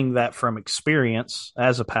saying that from experience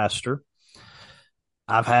as a pastor.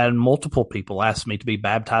 I've had multiple people ask me to be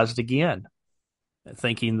baptized again,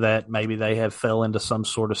 thinking that maybe they have fell into some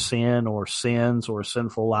sort of sin or sins or a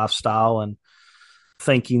sinful lifestyle, and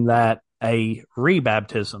thinking that a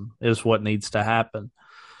rebaptism is what needs to happen.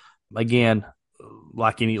 Again,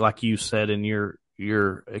 like you said in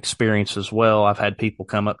your experience as well, I've had people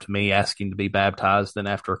come up to me asking to be baptized, and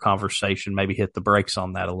after a conversation, maybe hit the brakes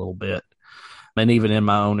on that a little bit. And even in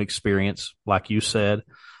my own experience, like you said,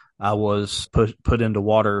 I was put into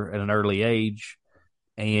water at an early age,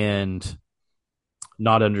 and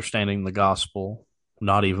not understanding the gospel,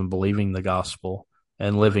 not even believing the gospel,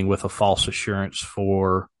 and living with a false assurance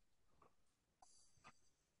for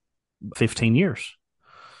 15 years.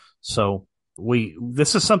 So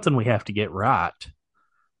this is something we have to get right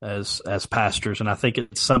as pastors, and I think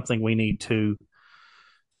it's something we need to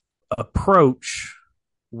approach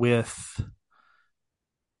with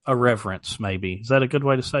a reverence. Maybe is that a good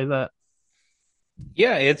way to say that?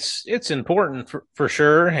 Yeah, it's important for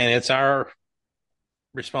sure, and it's our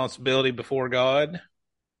responsibility before God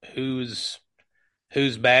who's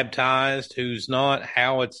who's baptized, who's not,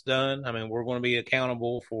 how it's done. I mean, we're going to be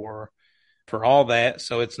accountable for all that.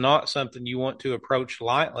 So it's not something you want to approach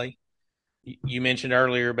lightly. You mentioned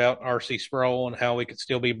earlier about R.C. Sproul and how we could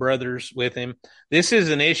still be brothers with him. This is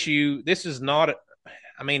an issue. This is not,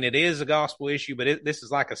 I mean, it is a gospel issue, but this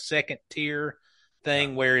is like a second tier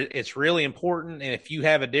thing where it's really important. And if you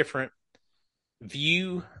have a different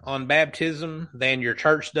view on baptism than your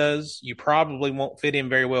church does, you probably won't fit in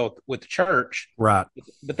very well with the church. Right.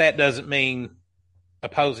 But that doesn't mean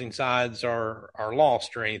opposing sides are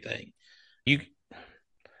lost or anything. You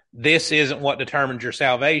This isn't what determines your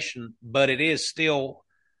salvation, but it is still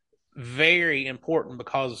very important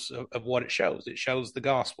because of what it shows. It shows the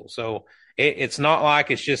gospel. So it's not like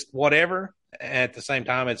it's just whatever. At the same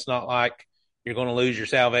time, it's not like you're going to lose your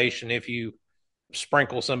salvation if you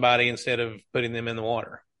sprinkle somebody instead of putting them in the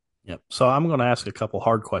water. Yep. So I'm going to ask a couple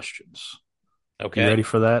hard questions. You Okay. ready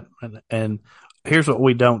for that? And here's what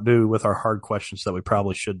we don't do with our hard questions that we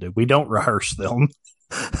probably should do. We don't rehearse them.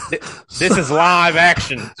 This is live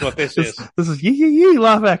action. That's what this is. This is yee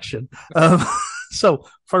live action. So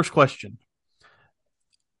first question: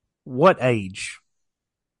 what age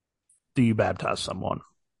do you baptize someone?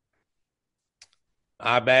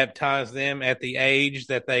 I baptize them at the age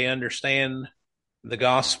that they understand the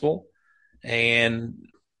gospel and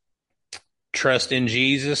trust in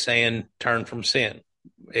Jesus and turn from sin.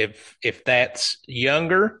 If that's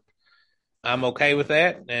younger, I'm okay with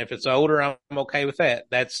that. And if it's older, I'm okay with that.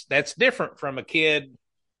 That's different from a kid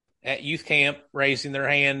at youth camp raising their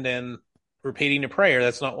hand and repeating a prayer.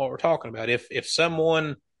 That's not what we're talking about. If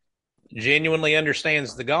someone genuinely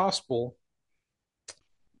understands the gospel,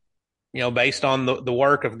 based on the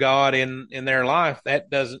work of God in their life,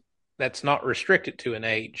 that's not restricted to an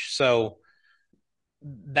age. So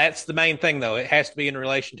that's the main thing, though. It has to be in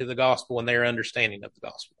relation to the gospel and their understanding of the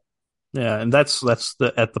gospel. Yeah, and that's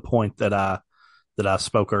at the point that I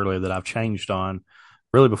spoke earlier that I've changed on.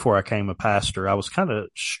 Really, before I became a pastor, I was kind of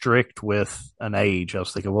strict with an age. I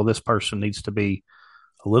was thinking, well, this person needs to be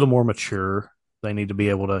a little more mature. They need to be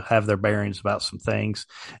able to have their bearings about some things.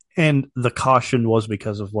 And the caution was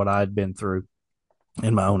because of what I had been through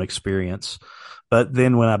in my own experience. But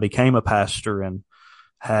then when I became a pastor and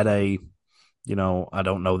had I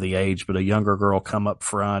don't know the age, but a younger girl come up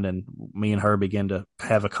front, and me and her began to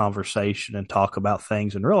have a conversation and talk about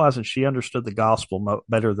things, and realizing she understood the gospel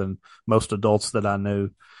better than most adults that I knew,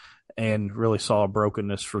 and really saw a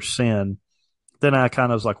brokenness for sin. Then I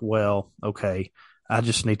kind of was like, well, okay, I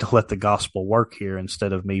just need to let the gospel work here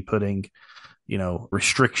instead of me putting,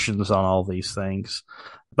 restrictions on all these things.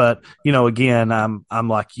 But, again, I'm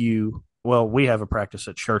like you. Well, we have a practice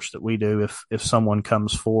at church that we do. If someone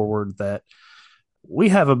comes forward, that we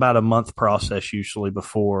have about a month process usually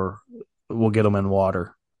before we'll get them in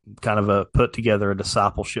water, kind of put together a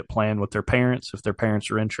discipleship plan with their parents, if their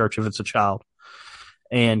parents are in church, if it's a child,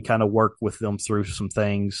 and kind of work with them through some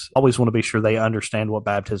things. Always want to be sure they understand what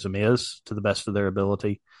baptism is to the best of their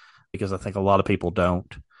ability, because I think a lot of people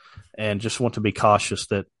don't, and just want to be cautious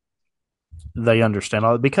that they understand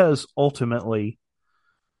all, because ultimately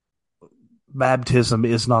baptism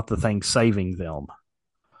is not the thing saving them.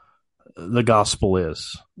 The gospel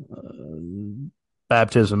is.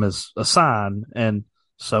 Baptism is a sign, and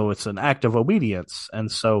so it's an act of obedience.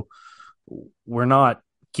 And so we're not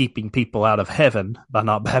keeping people out of heaven by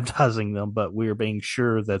not baptizing them, but we're being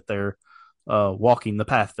sure that they're walking the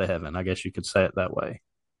path to heaven. I guess you could say it that way.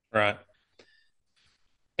 Right.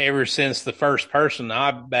 Ever since the first person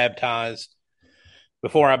I baptized,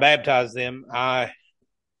 before I baptized them, I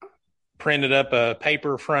printed up a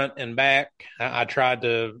paper front and back. I tried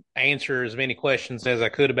to answer as many questions as I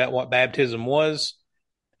could about what baptism was.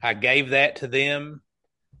 I gave that to them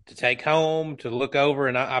to take home, to look over,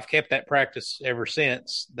 and I've kept that practice ever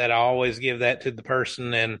since, that I always give that to the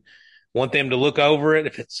person and want them to look over it.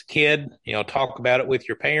 If it's a kid, talk about it with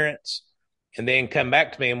your parents, and then come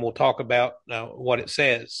back to me and we'll talk about what it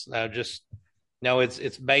says.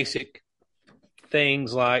 It's basic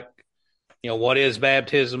things like, what is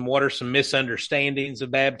baptism? What are some misunderstandings of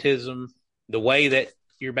baptism? The way that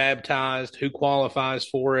you're baptized, who qualifies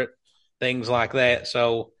for it, things like that.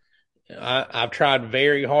 So I've tried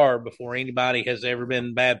very hard before anybody has ever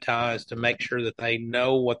been baptized to make sure that they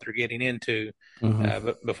know what they're getting into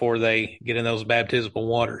Mm-hmm. before they get in those baptismal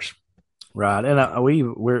waters. Right, and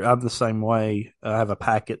I'm the same way. I have a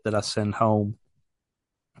packet that I send home,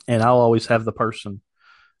 and I'll always have the person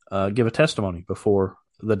give a testimony before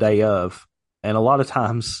the day of, and a lot of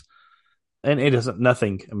times, and it isn't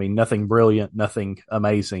nothing. I mean, nothing brilliant, nothing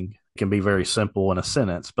amazing. It can be very simple in a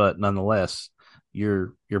sentence, but nonetheless,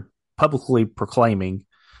 you're publicly proclaiming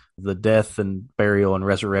the death and burial and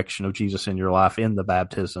resurrection of Jesus in your life in the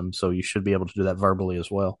baptism. So you should be able to do that verbally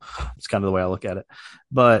as well. It's kind of the way I look at it.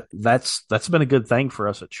 But that's been a good thing for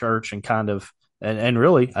us at church, and kind of and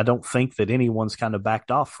really I don't think that anyone's kind of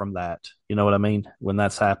backed off from that. You know what I mean? When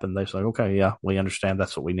that's happened, they say, okay, yeah, we understand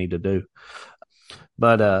that's what we need to do.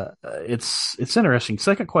 But it's interesting.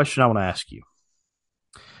 Second question I want to ask you,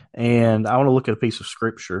 and I want to look at a piece of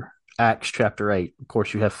scripture, Acts chapter 8. Of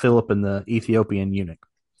course, you have Philip and the Ethiopian eunuch.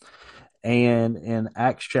 And in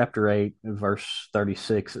Acts chapter 8, verse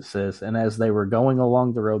 36, it says, and as they were going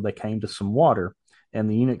along the road, they came to some water. And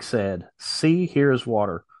the eunuch said, see, here is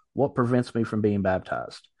water. What prevents me from being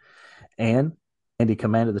baptized? And he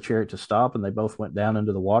commanded the chariot to stop, and they both went down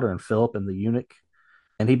into the water, and Philip and the eunuch,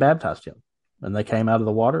 and he baptized him. And they came out of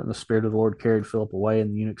the water, and the Spirit of the Lord carried Philip away,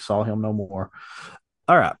 and the eunuch saw him no more.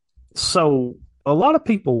 All right. So a lot of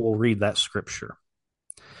people will read that scripture,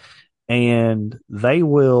 and they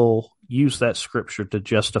will use that scripture to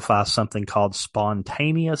justify something called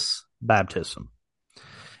spontaneous baptism.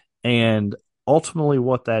 And ultimately,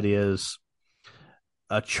 what that is,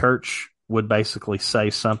 a church would basically say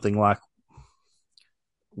something like,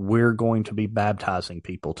 we're going to be baptizing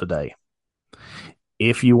people today.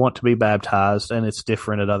 If you want to be baptized, and it's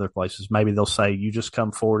different at other places, maybe they'll say, you just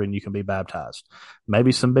come forward and you can be baptized.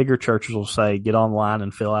 Maybe some bigger churches will say, get online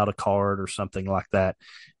and fill out a card or something like that,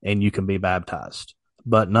 and you can be baptized.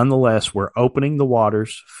 But nonetheless, we're opening the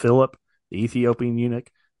waters. Philip, the Ethiopian eunuch,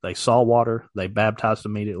 they saw water, they baptized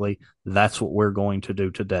immediately. That's what we're going to do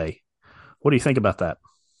today. What do you think about that?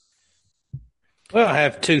 Well, I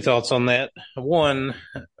have two thoughts on that. One,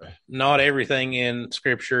 not everything in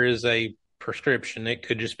Scripture is a prescription. It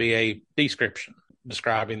could just be a description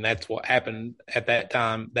describing that's what happened at that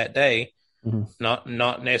time, that day. Mm-hmm.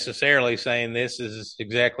 Not necessarily saying this is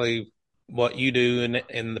exactly what you do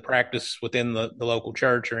in the practice within the local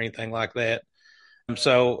church or anything like that.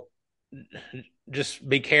 So just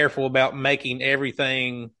be careful about making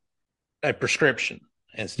everything a prescription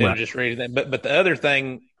instead of Right. just reading that. But the other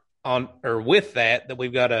thing on or with that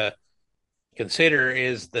we've got to consider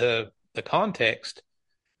is the context.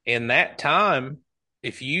 In that time,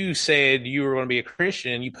 if you said you were going to be a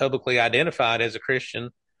Christian, you publicly identified as a Christian,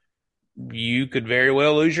 you could very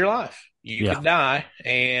well lose your life. You Yeah. could die.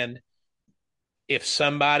 And if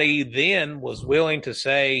somebody then was willing to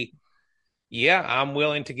say, yeah, I'm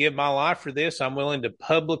willing to give my life for this, I'm willing to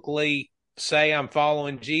publicly say I'm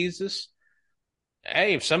following Jesus.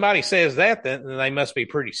 Hey, if somebody says that, then they must be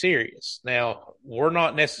pretty serious. Now, we're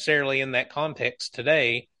not necessarily in that context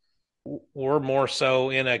today. We're more so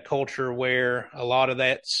in a culture where a lot of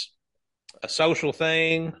that's a social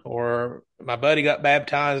thing, or my buddy got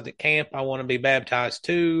baptized at camp, I want to be baptized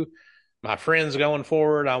too. My friends going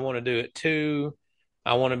forward, I want to do it too.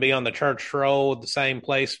 I want to be on the church roll at the same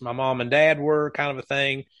place my mom and dad were, kind of a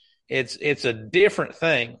thing. It's a different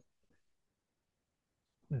thing.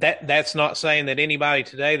 That's not saying that anybody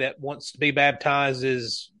today that wants to be baptized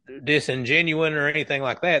is disingenuous or anything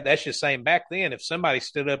like that. That's just saying back then, if somebody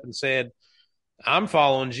stood up and said, I'm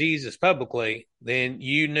following Jesus publicly, then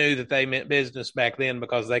you knew that they meant business back then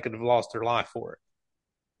because they could have lost their life for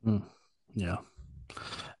it. Mm. Yeah.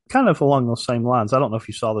 Kind of along those same lines. I don't know if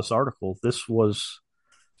you saw this article. This was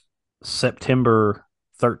September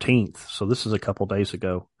 13th. So this is a couple days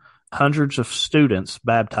ago. Hundreds of students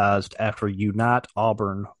baptized after Unite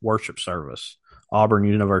Auburn worship service. Auburn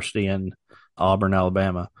University in Auburn,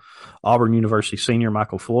 Alabama. Auburn University senior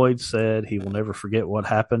Michael Floyd said he will never forget what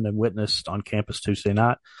happened and witnessed on campus Tuesday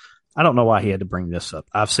night. I don't know why he had to bring this up.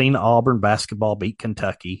 I've seen Auburn basketball beat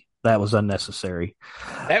Kentucky. That was unnecessary.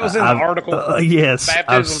 That was in the article for yes,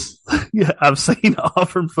 baptism. I've seen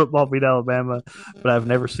Auburn football beat Alabama, but I've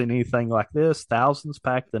never seen anything like this. Thousands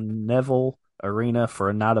packed the Neville Arena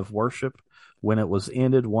for a night of worship. When it was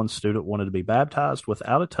ended, one student wanted to be baptized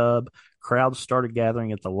without a tub. Crowds started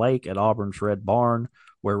gathering at the lake at Auburn's Red Barn,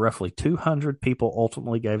 where roughly 200 people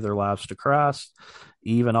ultimately gave their lives to Christ.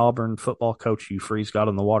 Even Auburn football coach Hugh Freeze got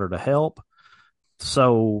in the water to help.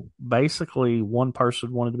 So basically, one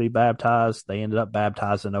person wanted to be baptized. They ended up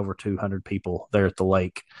baptizing over 200 people there at the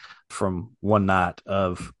lake from one night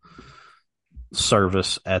of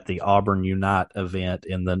service at the Auburn Unite event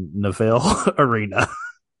in the Neville Arena.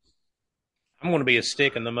 I'm going to be a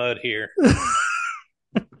stick in the mud here.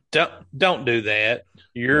 Don't do that.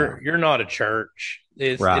 You're not a church.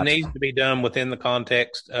 It needs to be done within the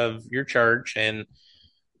context of your church, and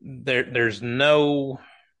there's no.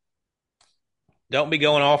 Don't be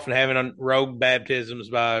going off and having rogue baptisms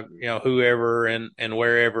by whoever and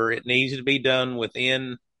wherever. It needs to be done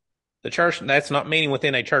within the church. That's not meaning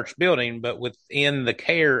within a church building, but within the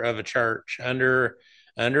care of a church under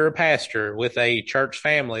a pastor with a church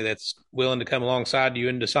family that's willing to come alongside you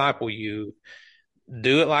and disciple you.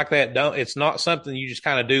 Do it like that. It's not something you just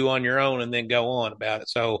kind of do on your own and then go on about it.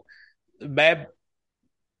 So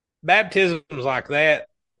baptisms like that,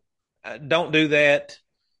 don't do that.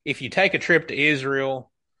 If you take a trip to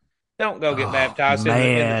Israel, don't go get baptized in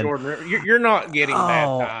the Jordan River. You're not getting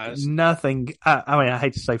baptized. Nothing. I mean, I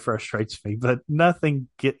hate to say frustrates me, but nothing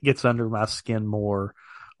gets under my skin more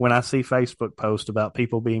when I see Facebook posts about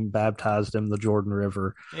people being baptized in the Jordan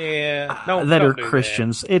River. Yeah, that are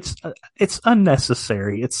Christians. That. It's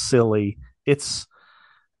unnecessary. It's silly. It's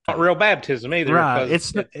not real baptism either. Right.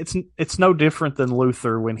 It's no different than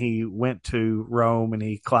Luther when he went to Rome and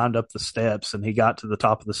he climbed up the steps and he got to the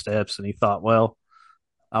top of the steps and he thought, well,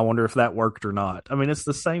 I wonder if that worked or not. I mean, it's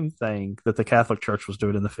the same thing that the Catholic Church was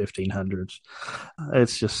doing in the 1500s.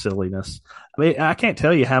 It's just silliness. I mean, I can't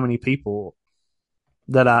tell you how many people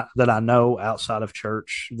that I know outside of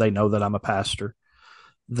church, they know that I'm a pastor,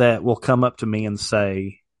 that will come up to me and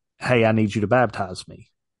say, hey, I need you to baptize me.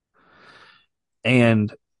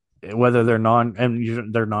 And whether they're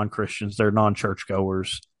non-Christians, they're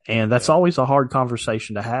non-churchgoers. And that's always a hard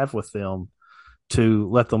conversation to have with them, to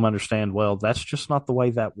let them understand, well, that's just not the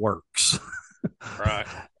way that works. Right.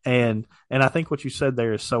 And I think what you said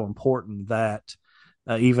there is so important that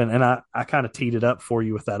I kind of teed it up for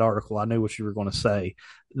you with that article. I knew what you were going to say,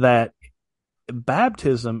 that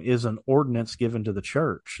baptism is an ordinance given to the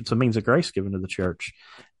church. It's a means of grace given to the church.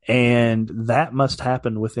 And that must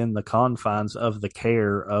happen within the confines of the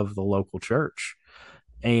care of the local church.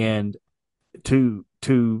 And to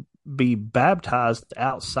be baptized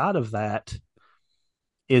outside of that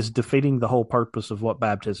is defeating the whole purpose of what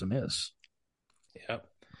baptism is. Yeah.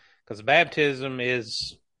 Because baptism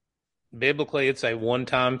is, biblically, it's a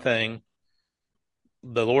one-time thing.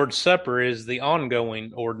 The Lord's Supper is the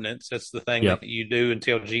ongoing ordinance. That's the thing that you do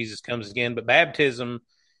until Jesus comes again. But baptism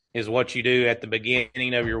is what you do at the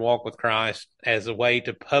beginning of your walk with Christ as a way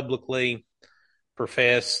to publicly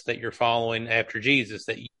profess that you're following after Jesus,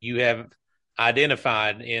 that you have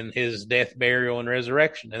identified in his death, burial, and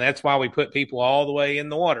resurrection. And that's why we put people all the way in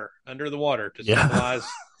the water, under the water, to symbolize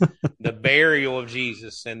the burial of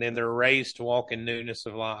Jesus. And then they're raised to walk in newness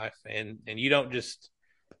of life. And you don't just,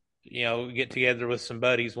 get together with some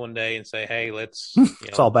buddies one day and say, hey, let's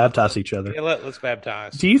all baptize each other. Yeah, let's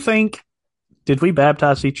baptize. Do you think, did we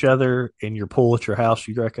baptize each other in your pool at your house,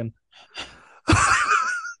 you reckon?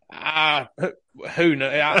 Who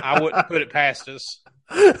knows? I wouldn't put it past us.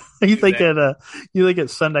 You think at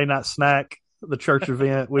Sunday night snack, the church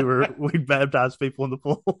event, we'd baptize people in the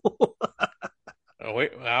pool?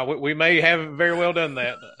 We may have very well done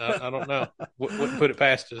that. I don't know. Wouldn't put it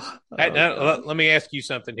past us. Let me ask you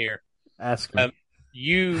something here. Ask me.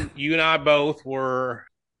 You and I both were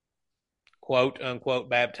quote unquote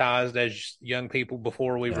baptized as young people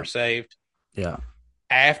before we were saved. Yeah.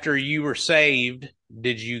 After you were saved,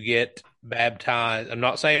 did you get baptized? I'm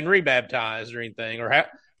not saying rebaptized or anything. Or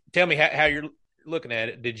tell me how you're looking at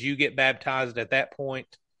it. Did you get baptized at that point?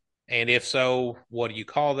 And if so, what do you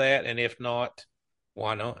call that? And if not,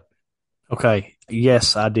 why not? Okay.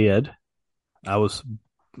 Yes, I did. I was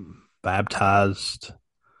baptized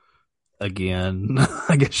again.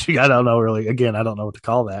 I guess I don't know really. Again, I don't know what to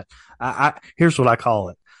call that. Here's what I call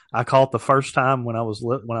it. I call it the first time when I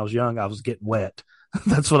was young, I was getting wet.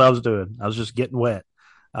 That's what I was doing. I was just getting wet.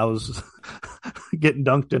 I was getting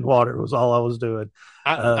dunked in water was all I was doing.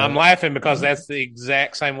 I'm laughing because that's the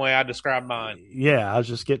exact same way I described mine. Yeah, I was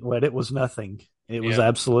just getting wet. It was nothing. It was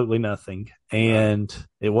absolutely nothing. And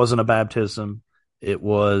it wasn't a baptism. It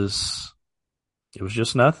was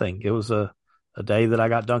just nothing. It was a day that I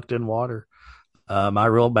got dunked in water. My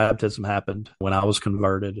real baptism happened when I was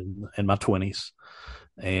converted in my 20s.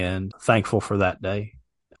 And thankful for that day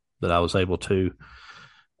that I was able to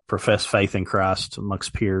profess faith in Christ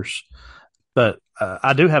amongst peers. But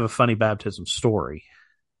I do have a funny baptism story.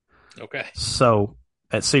 Okay. So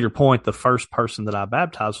at Cedar Point, the first person that I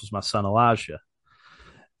baptized was my son Elijah.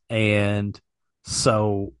 And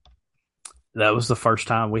So that was the first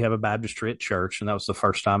time we have a baptistry at church, and that was the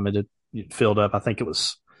first time it filled up. I think it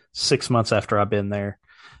was 6 months after I've been there.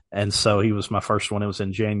 And so he was my first one. It was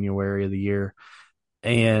in January of the year.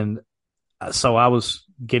 And so I was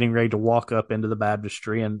getting ready to walk up into the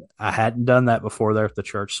baptistry, and I hadn't done that before there at the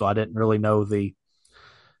church. So I didn't really know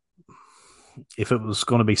if it was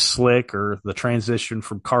going to be slick or the transition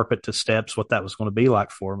from carpet to steps, what that was going to be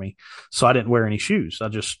like for me. So I didn't wear any shoes. I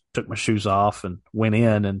just took my shoes off and went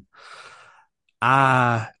in. And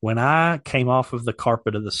when I came off of the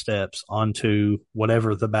carpet of the steps onto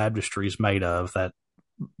whatever the baptistry is made of, that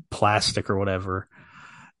plastic or whatever,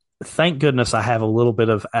 thank goodness I have a little bit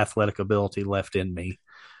of athletic ability left in me,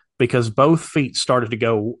 because both feet started to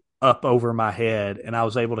go up over my head and I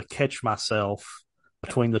was able to catch myself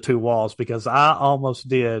between the two walls, because I almost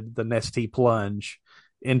did the Nestea plunge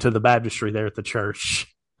into the baptistry there at the church.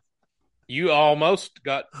 You almost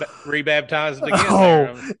got rebaptized again.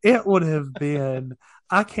 Oh, it would have been,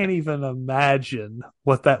 I can't even imagine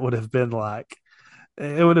what that would have been like.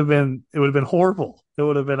 It would have been horrible. It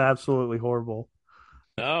would have been absolutely horrible.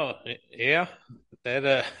 Oh, yeah.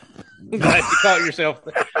 That glad you caught yourself.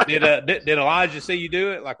 Did Elijah see you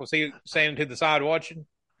do it? Like, was he standing to the side watching?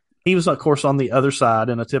 He was, of course, on the other side.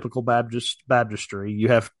 In a typical baptistry, you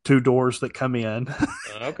have two doors that come in.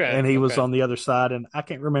 Okay. And he was on the other side, and I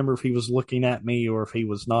can't remember if he was looking at me or if he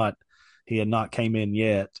was not. He had not came in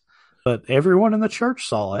yet. But everyone in the church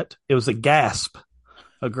saw it. It was a gasp,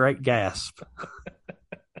 a great gasp.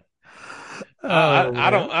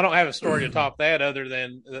 I don't have a story to top that, other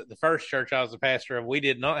than the first church I was a pastor of. We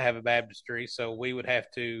did not have a baptistry, so we would have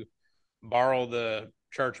to borrow the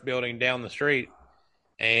church building down the street.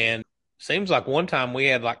 And seems like one time we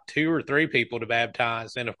had like 2 or 3 people to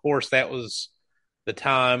baptize, and of course that was the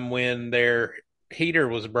time when their heater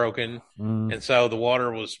was broken, and so the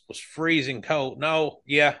water was freezing cold. No,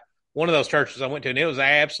 yeah, one of those churches I went to, and it was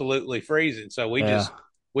absolutely freezing. So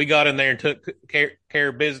we got in there and took care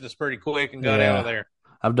of business pretty quick and got out of there.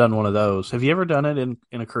 I've done one of those. Have you ever done it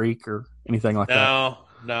in a creek or anything like that?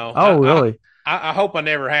 No. Oh, really? I hope I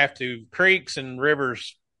never have to. Creeks and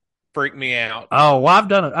rivers freak me out. Oh, well, I've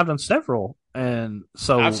done it. I've done several, and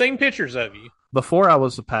so I've seen pictures of you. Before I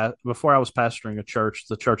was pastoring a church,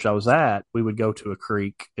 the church I was at, we would go to a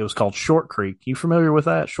creek. It was called Short Creek. You familiar with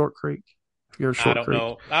that, Short Creek? If you're Short Creek,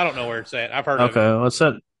 I don't know where it's at. I've heard of it. Okay, well, it's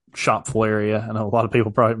that Shopville area. I know a lot of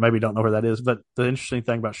people probably maybe don't know where that is, but the interesting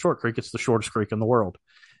thing about Short Creek, it's the shortest creek in the world,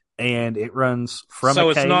 and it runs from. So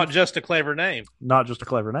it's not just a clever name. Not just a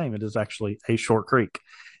clever name. It is actually a short creek.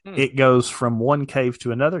 It goes from one cave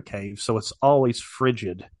to another cave, so it's always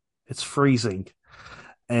frigid. It's freezing.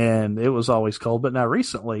 And it was always cold. But now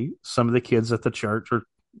recently, some of the kids at the church, or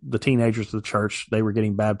the teenagers at the church, they were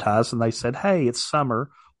getting baptized, and they said, "Hey, it's summer.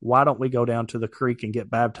 Why don't we go down to the creek and get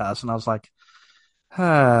baptized?" And I was like,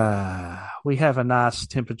 we have a nice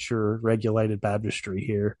temperature regulated baptistry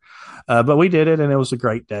here. But we did it, and it was a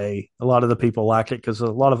great day. A lot of the people liked it because a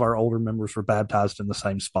lot of our older members were baptized in the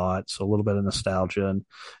same spot. So a little bit of nostalgia, and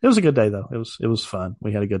it was a good day though. It was fun.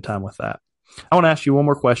 We had a good time with that. I want to ask you one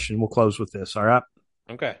more question. We'll close with this. All right.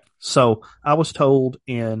 Okay. So I was told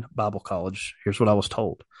in Bible college, here's what I was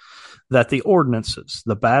told, that the ordinances,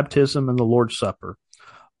 the baptism and the Lord's Supper,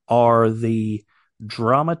 are the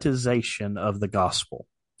dramatization of the gospel.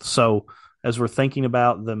 So as we're thinking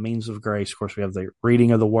about the means of grace, of course, we have the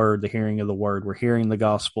reading of the word, the hearing of the word. We're hearing the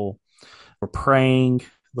gospel. We're praying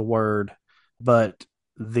the word. But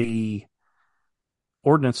the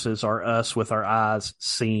ordinances are us with our eyes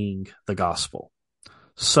seeing the gospel.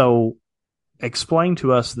 So explain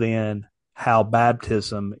to us then how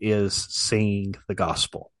baptism is seeing the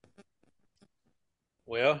gospel.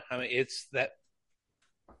 Well, I mean, it's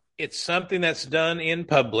something that's done in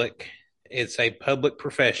public. It's a public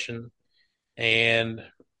profession, and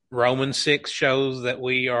Romans 6 shows that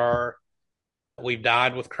we've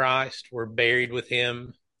died with Christ, we're buried with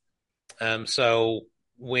him. So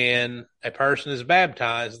when a person is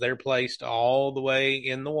baptized, they're placed all the way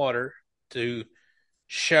in the water to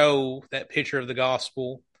show that picture of the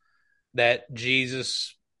gospel, that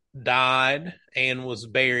Jesus died and was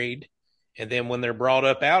buried. And then when they're brought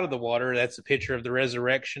up out of the water, that's a picture of the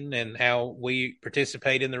resurrection and how we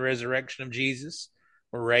participate in the resurrection of Jesus.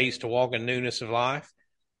 We're raised to walk in newness of life.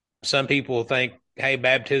 Some people think, hey,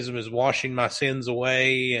 baptism is washing my sins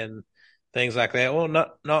away and things like that. Well,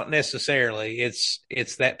 not necessarily.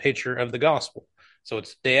 It's that picture of the gospel. So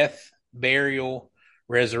it's death, burial,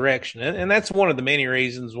 resurrection. And that's one of the many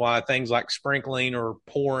reasons why things like sprinkling or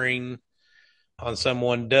pouring on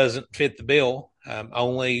someone doesn't fit the bill.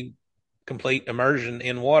 Only complete immersion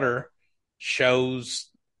in water shows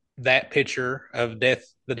that picture of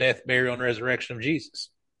the death, burial, and resurrection of Jesus.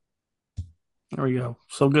 There we go.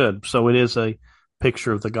 So good. So it is a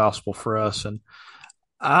picture of the gospel for us. And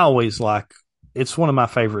I always it's one of my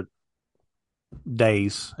favorite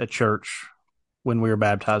days at church when we are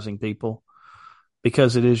baptizing people,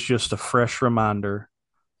 because it is just a fresh reminder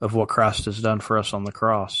of what Christ has done for us on the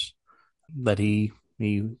cross, that he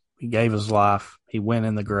gave his life, he went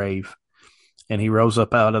in the grave, and he rose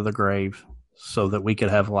up out of the grave so that we could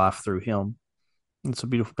have life through him. It's a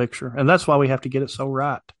beautiful picture. And that's why we have to get it so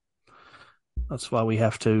right. That's why we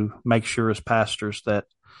have to make sure as pastors that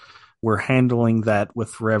we're handling that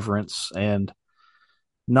with reverence and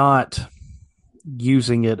not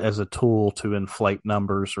using it as a tool to inflate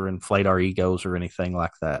numbers or inflate our egos or anything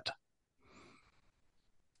like that.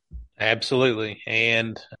 Absolutely.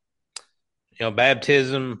 And,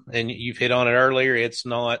 baptism, and you've hit on it earlier, it's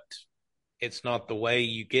not the way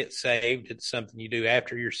you get saved. It's something you do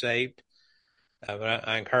after you're saved. But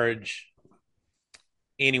I encourage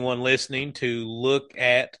anyone listening to look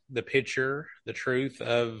at the picture, the truth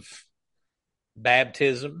of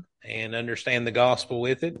baptism, and understand the gospel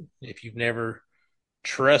with it. If you've never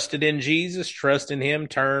trusted in Jesus, trust in him,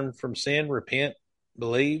 turn from sin, repent,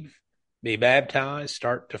 believe, be baptized,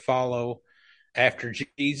 start to follow after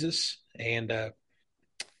Jesus, and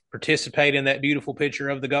participate in that beautiful picture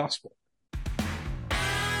of the gospel.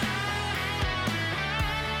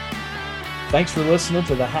 Thanks for listening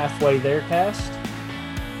to the Halfway There cast.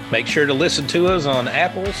 Make sure to listen to us on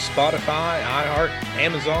Apple, Spotify, iHeart,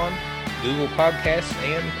 Amazon, Google Podcasts,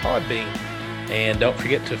 and Podbean. And don't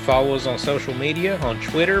forget to follow us on social media. On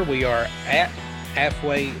Twitter, we are at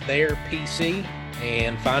Halfway There PC,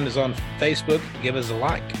 and find us on Facebook. Give us a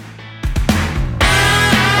like.